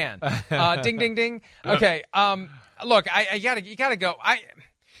we can. Ding, ding, ding. Okay. Look, you gotta go.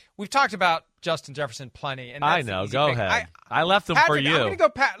 We've talked about Justin Jefferson plenty. And I know. Go ahead. I left him for you. I'm going to go.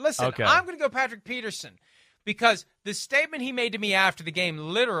 Listen, okay. I'm going to go Patrick Peterson, because the statement he made to me after the game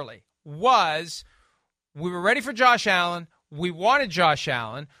literally was, we were ready for Josh Allen. We wanted Josh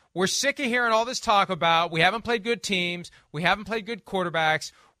Allen. We're sick of hearing all this talk about we haven't played good teams. We haven't played good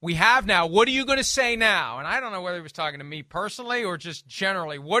quarterbacks. we have now. What are you going to say now? And I don't know whether he was talking to me personally or just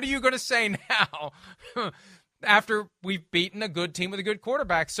generally. What are you going to say now after we've beaten a good team with a good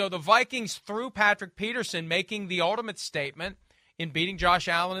quarterback? So the Vikings, through Patrick Peterson, making the ultimate statement in beating Josh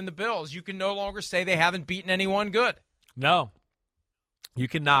Allen and the Bills. You can no longer say they haven't beaten anyone good. No, you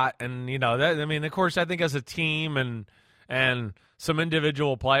cannot. And, of course, I think as a team and some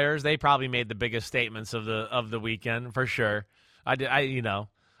individual players, they probably made the biggest statements of the weekend for sure.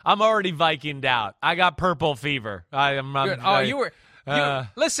 I'm already Vikinged out. I got purple fever.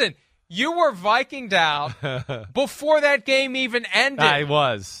 Listen, you were Vikinged out before that game even ended. I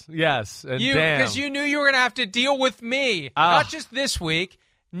was, yes. Because you knew you were going to have to deal with me, not just this week,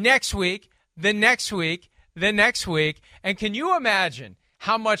 next week, the next week, the next week. And can you imagine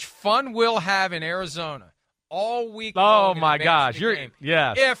how much fun we'll have in Arizona all week long? Oh, my gosh.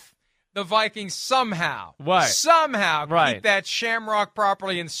 If the Vikings somehow keep that shamrock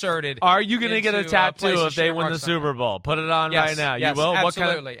properly inserted. Are you going to get a tattoo if they win the Super Bowl? Put it on right now. Yes, you will?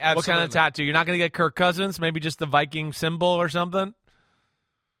 Absolutely. What kind of tattoo? You're not going to get Kirk Cousins? Maybe just the Viking symbol or something?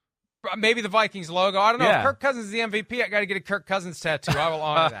 Maybe the Vikings logo. I don't know. If Kirk Cousins is the MVP, I got to get a Kirk Cousins tattoo. I will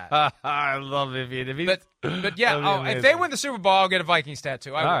honor that. I love it. If they win the Super Bowl, I'll get a Vikings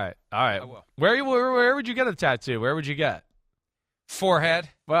tattoo. I will. All right. I will. Where would you get a tattoo? Where would you get? Forehead.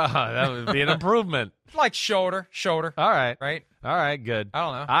 Well, that would be an improvement. Like shoulder. All right. Right? All right, good. I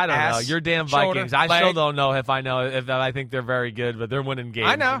don't know. I don't know. You're damn Vikings. I still don't know if I think they're very good, but they're winning games.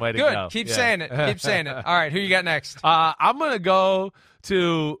 I know. Way to Good. go. Keep saying it. All right, who you got next? I'm going to go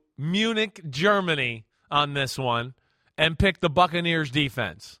to Munich, Germany on this one and pick the Buccaneers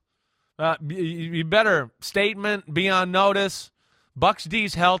defense. You better statement, be on notice. Bucs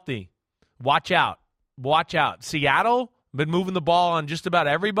D's healthy. Watch out. Seattle been moving the ball on just about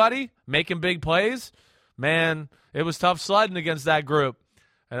everybody, making big plays. Man, it was tough sledding against that group.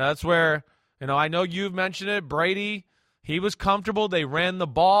 And that's where, I know you've mentioned it. Brady, he was comfortable. They ran the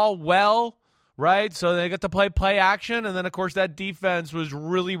ball well, right? So they got to play action. And then, of course, that defense was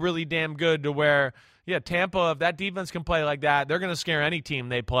really, really damn good to where, Tampa, if that defense can play like that, they're going to scare any team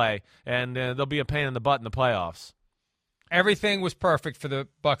they play. And they'll be a pain in the butt in the playoffs. Everything was perfect for the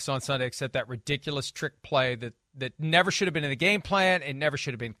Bucs on Sunday except that ridiculous trick play that never should have been in the game plan. It never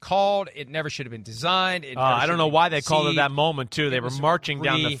should have been called. It never should have been designed. I don't know why they called it that moment, too. They were marching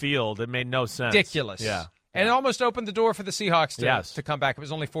down the field. It made no sense. Ridiculous. Yeah. And it almost opened the door for the Seahawks to come back. It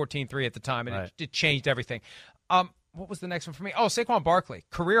was only 14-3 at the time, and it changed everything. What was the next one for me? Oh, Saquon Barkley.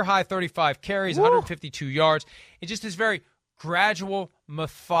 Career-high 35 carries, 152 yards. It just is very gradual,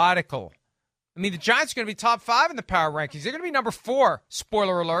 methodical. I mean, the Giants are going to be top 5 in the power rankings. They're going to be number 4,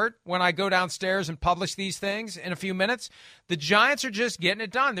 spoiler alert, when I go downstairs and publish these things in a few minutes. The Giants are just getting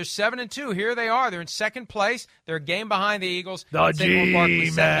it done. They're 7-2. Here they are. They're in second place. They're a game behind the Eagles. Saquon Barkley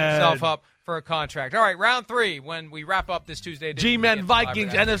set himself up for a contract. All right, round 3 when we wrap up this Tuesday. G-Men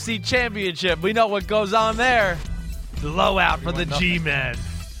Vikings NFC Championship. We know what goes on there. Blowout for the G-Men.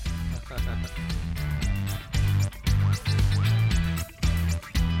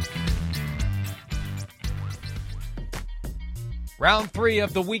 Round 3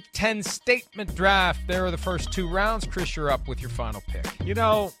 of the Week 10 statement draft. There are the first 2 rounds. Chris, you're up with your final pick.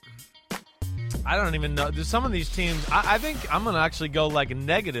 I don't even know. There's some of these teams, I think I'm going to actually go like a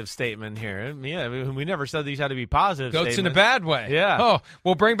negative statement here. Yeah, we never said these had to be positive Goats statements. in a bad way. Yeah. Oh,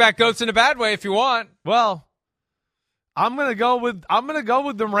 we'll bring back goats in a bad way if you want. Well, I'm going to go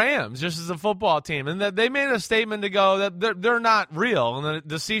with the Rams just as a football team. And that they made a statement to go that they're not real and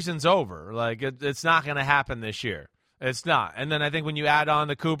the season's over. Like it's not going to happen this year. It's not. And then I think when you add on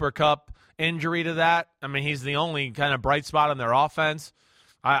the Cooper Kupp injury to that, I mean, he's the only kind of bright spot on their offense.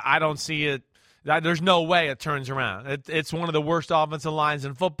 I don't see it. There's no way it turns around. It's one of the worst offensive lines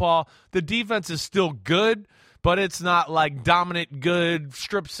in football. The defense is still good, but it's not like dominant good,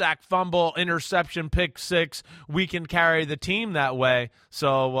 strip sack, fumble, interception, pick six. We can carry the team that way.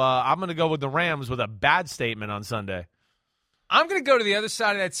 So I'm going to go with the Rams with a bad statement on Sunday. I'm going to go to the other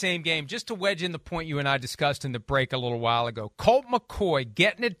side of that same game just to wedge in the point you and I discussed in the break a little while ago. Colt McCoy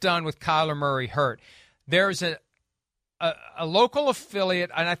getting it done with Kyler Murray hurt. There's a local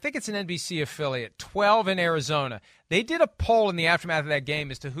affiliate, and I think it's an NBC affiliate, 12 in Arizona. They did a poll in the aftermath of that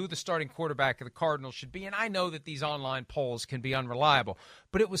game as to who the starting quarterback of the Cardinals should be, and I know that these online polls can be unreliable,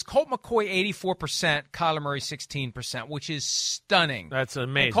 but it was Colt McCoy 84%, Kyler Murray 16%, which is stunning. That's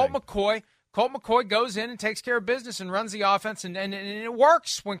amazing. And Colt McCoy goes in and takes care of business and runs the offense, and it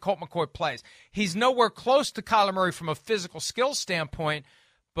works when Colt McCoy plays. He's nowhere close to Kyler Murray from a physical skill standpoint,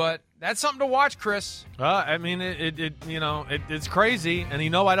 But that's something to watch, Chris. I mean, it's crazy, and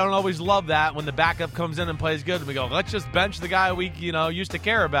I don't always love that when the backup comes in and plays good, and we go, let's just bench the guy we used to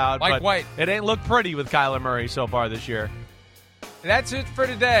care about. Mike but White. It ain't looked pretty with Kyler Murray so far this year. That's it for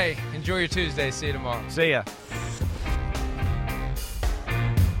today. Enjoy your Tuesday. See you tomorrow. See ya.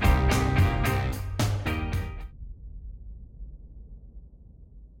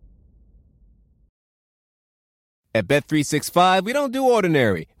 At Bet365, we don't do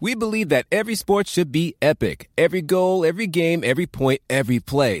ordinary. We believe that every sport should be epic. Every goal, every game, every point, every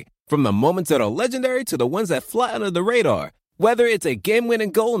play. From the moments that are legendary to the ones that fly under the radar. Whether it's a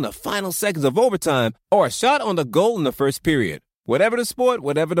game-winning goal in the final seconds of overtime or a shot on the goal in the first period. Whatever the sport,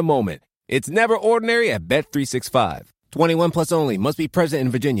 whatever the moment. It's never ordinary at Bet365. 21 plus only. Must be present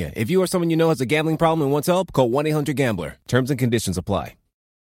in Virginia. If you or someone you know has a gambling problem and wants help, call 1-800-GAMBLER. Terms and conditions apply.